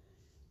in.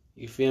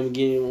 You feel me?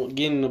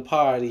 Getting the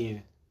party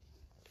in.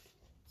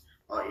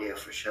 Oh yeah,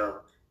 for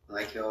sure.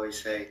 Like you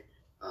always say,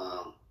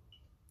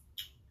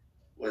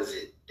 was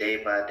it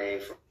day by day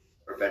for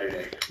a better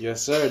day?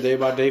 Yes, sir. Day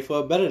by day for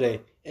a better day,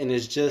 and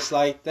it's just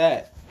like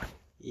that.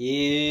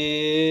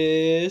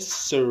 Yes,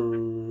 sir.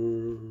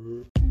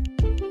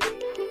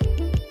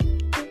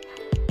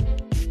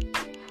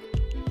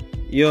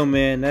 Yo,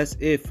 man, that's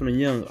it from the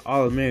Young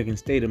All-American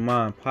State of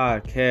Mind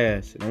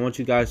podcast. And I want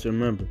you guys to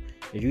remember,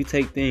 if you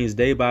take things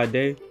day by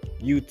day,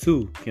 you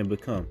too can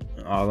become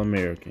an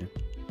All-American.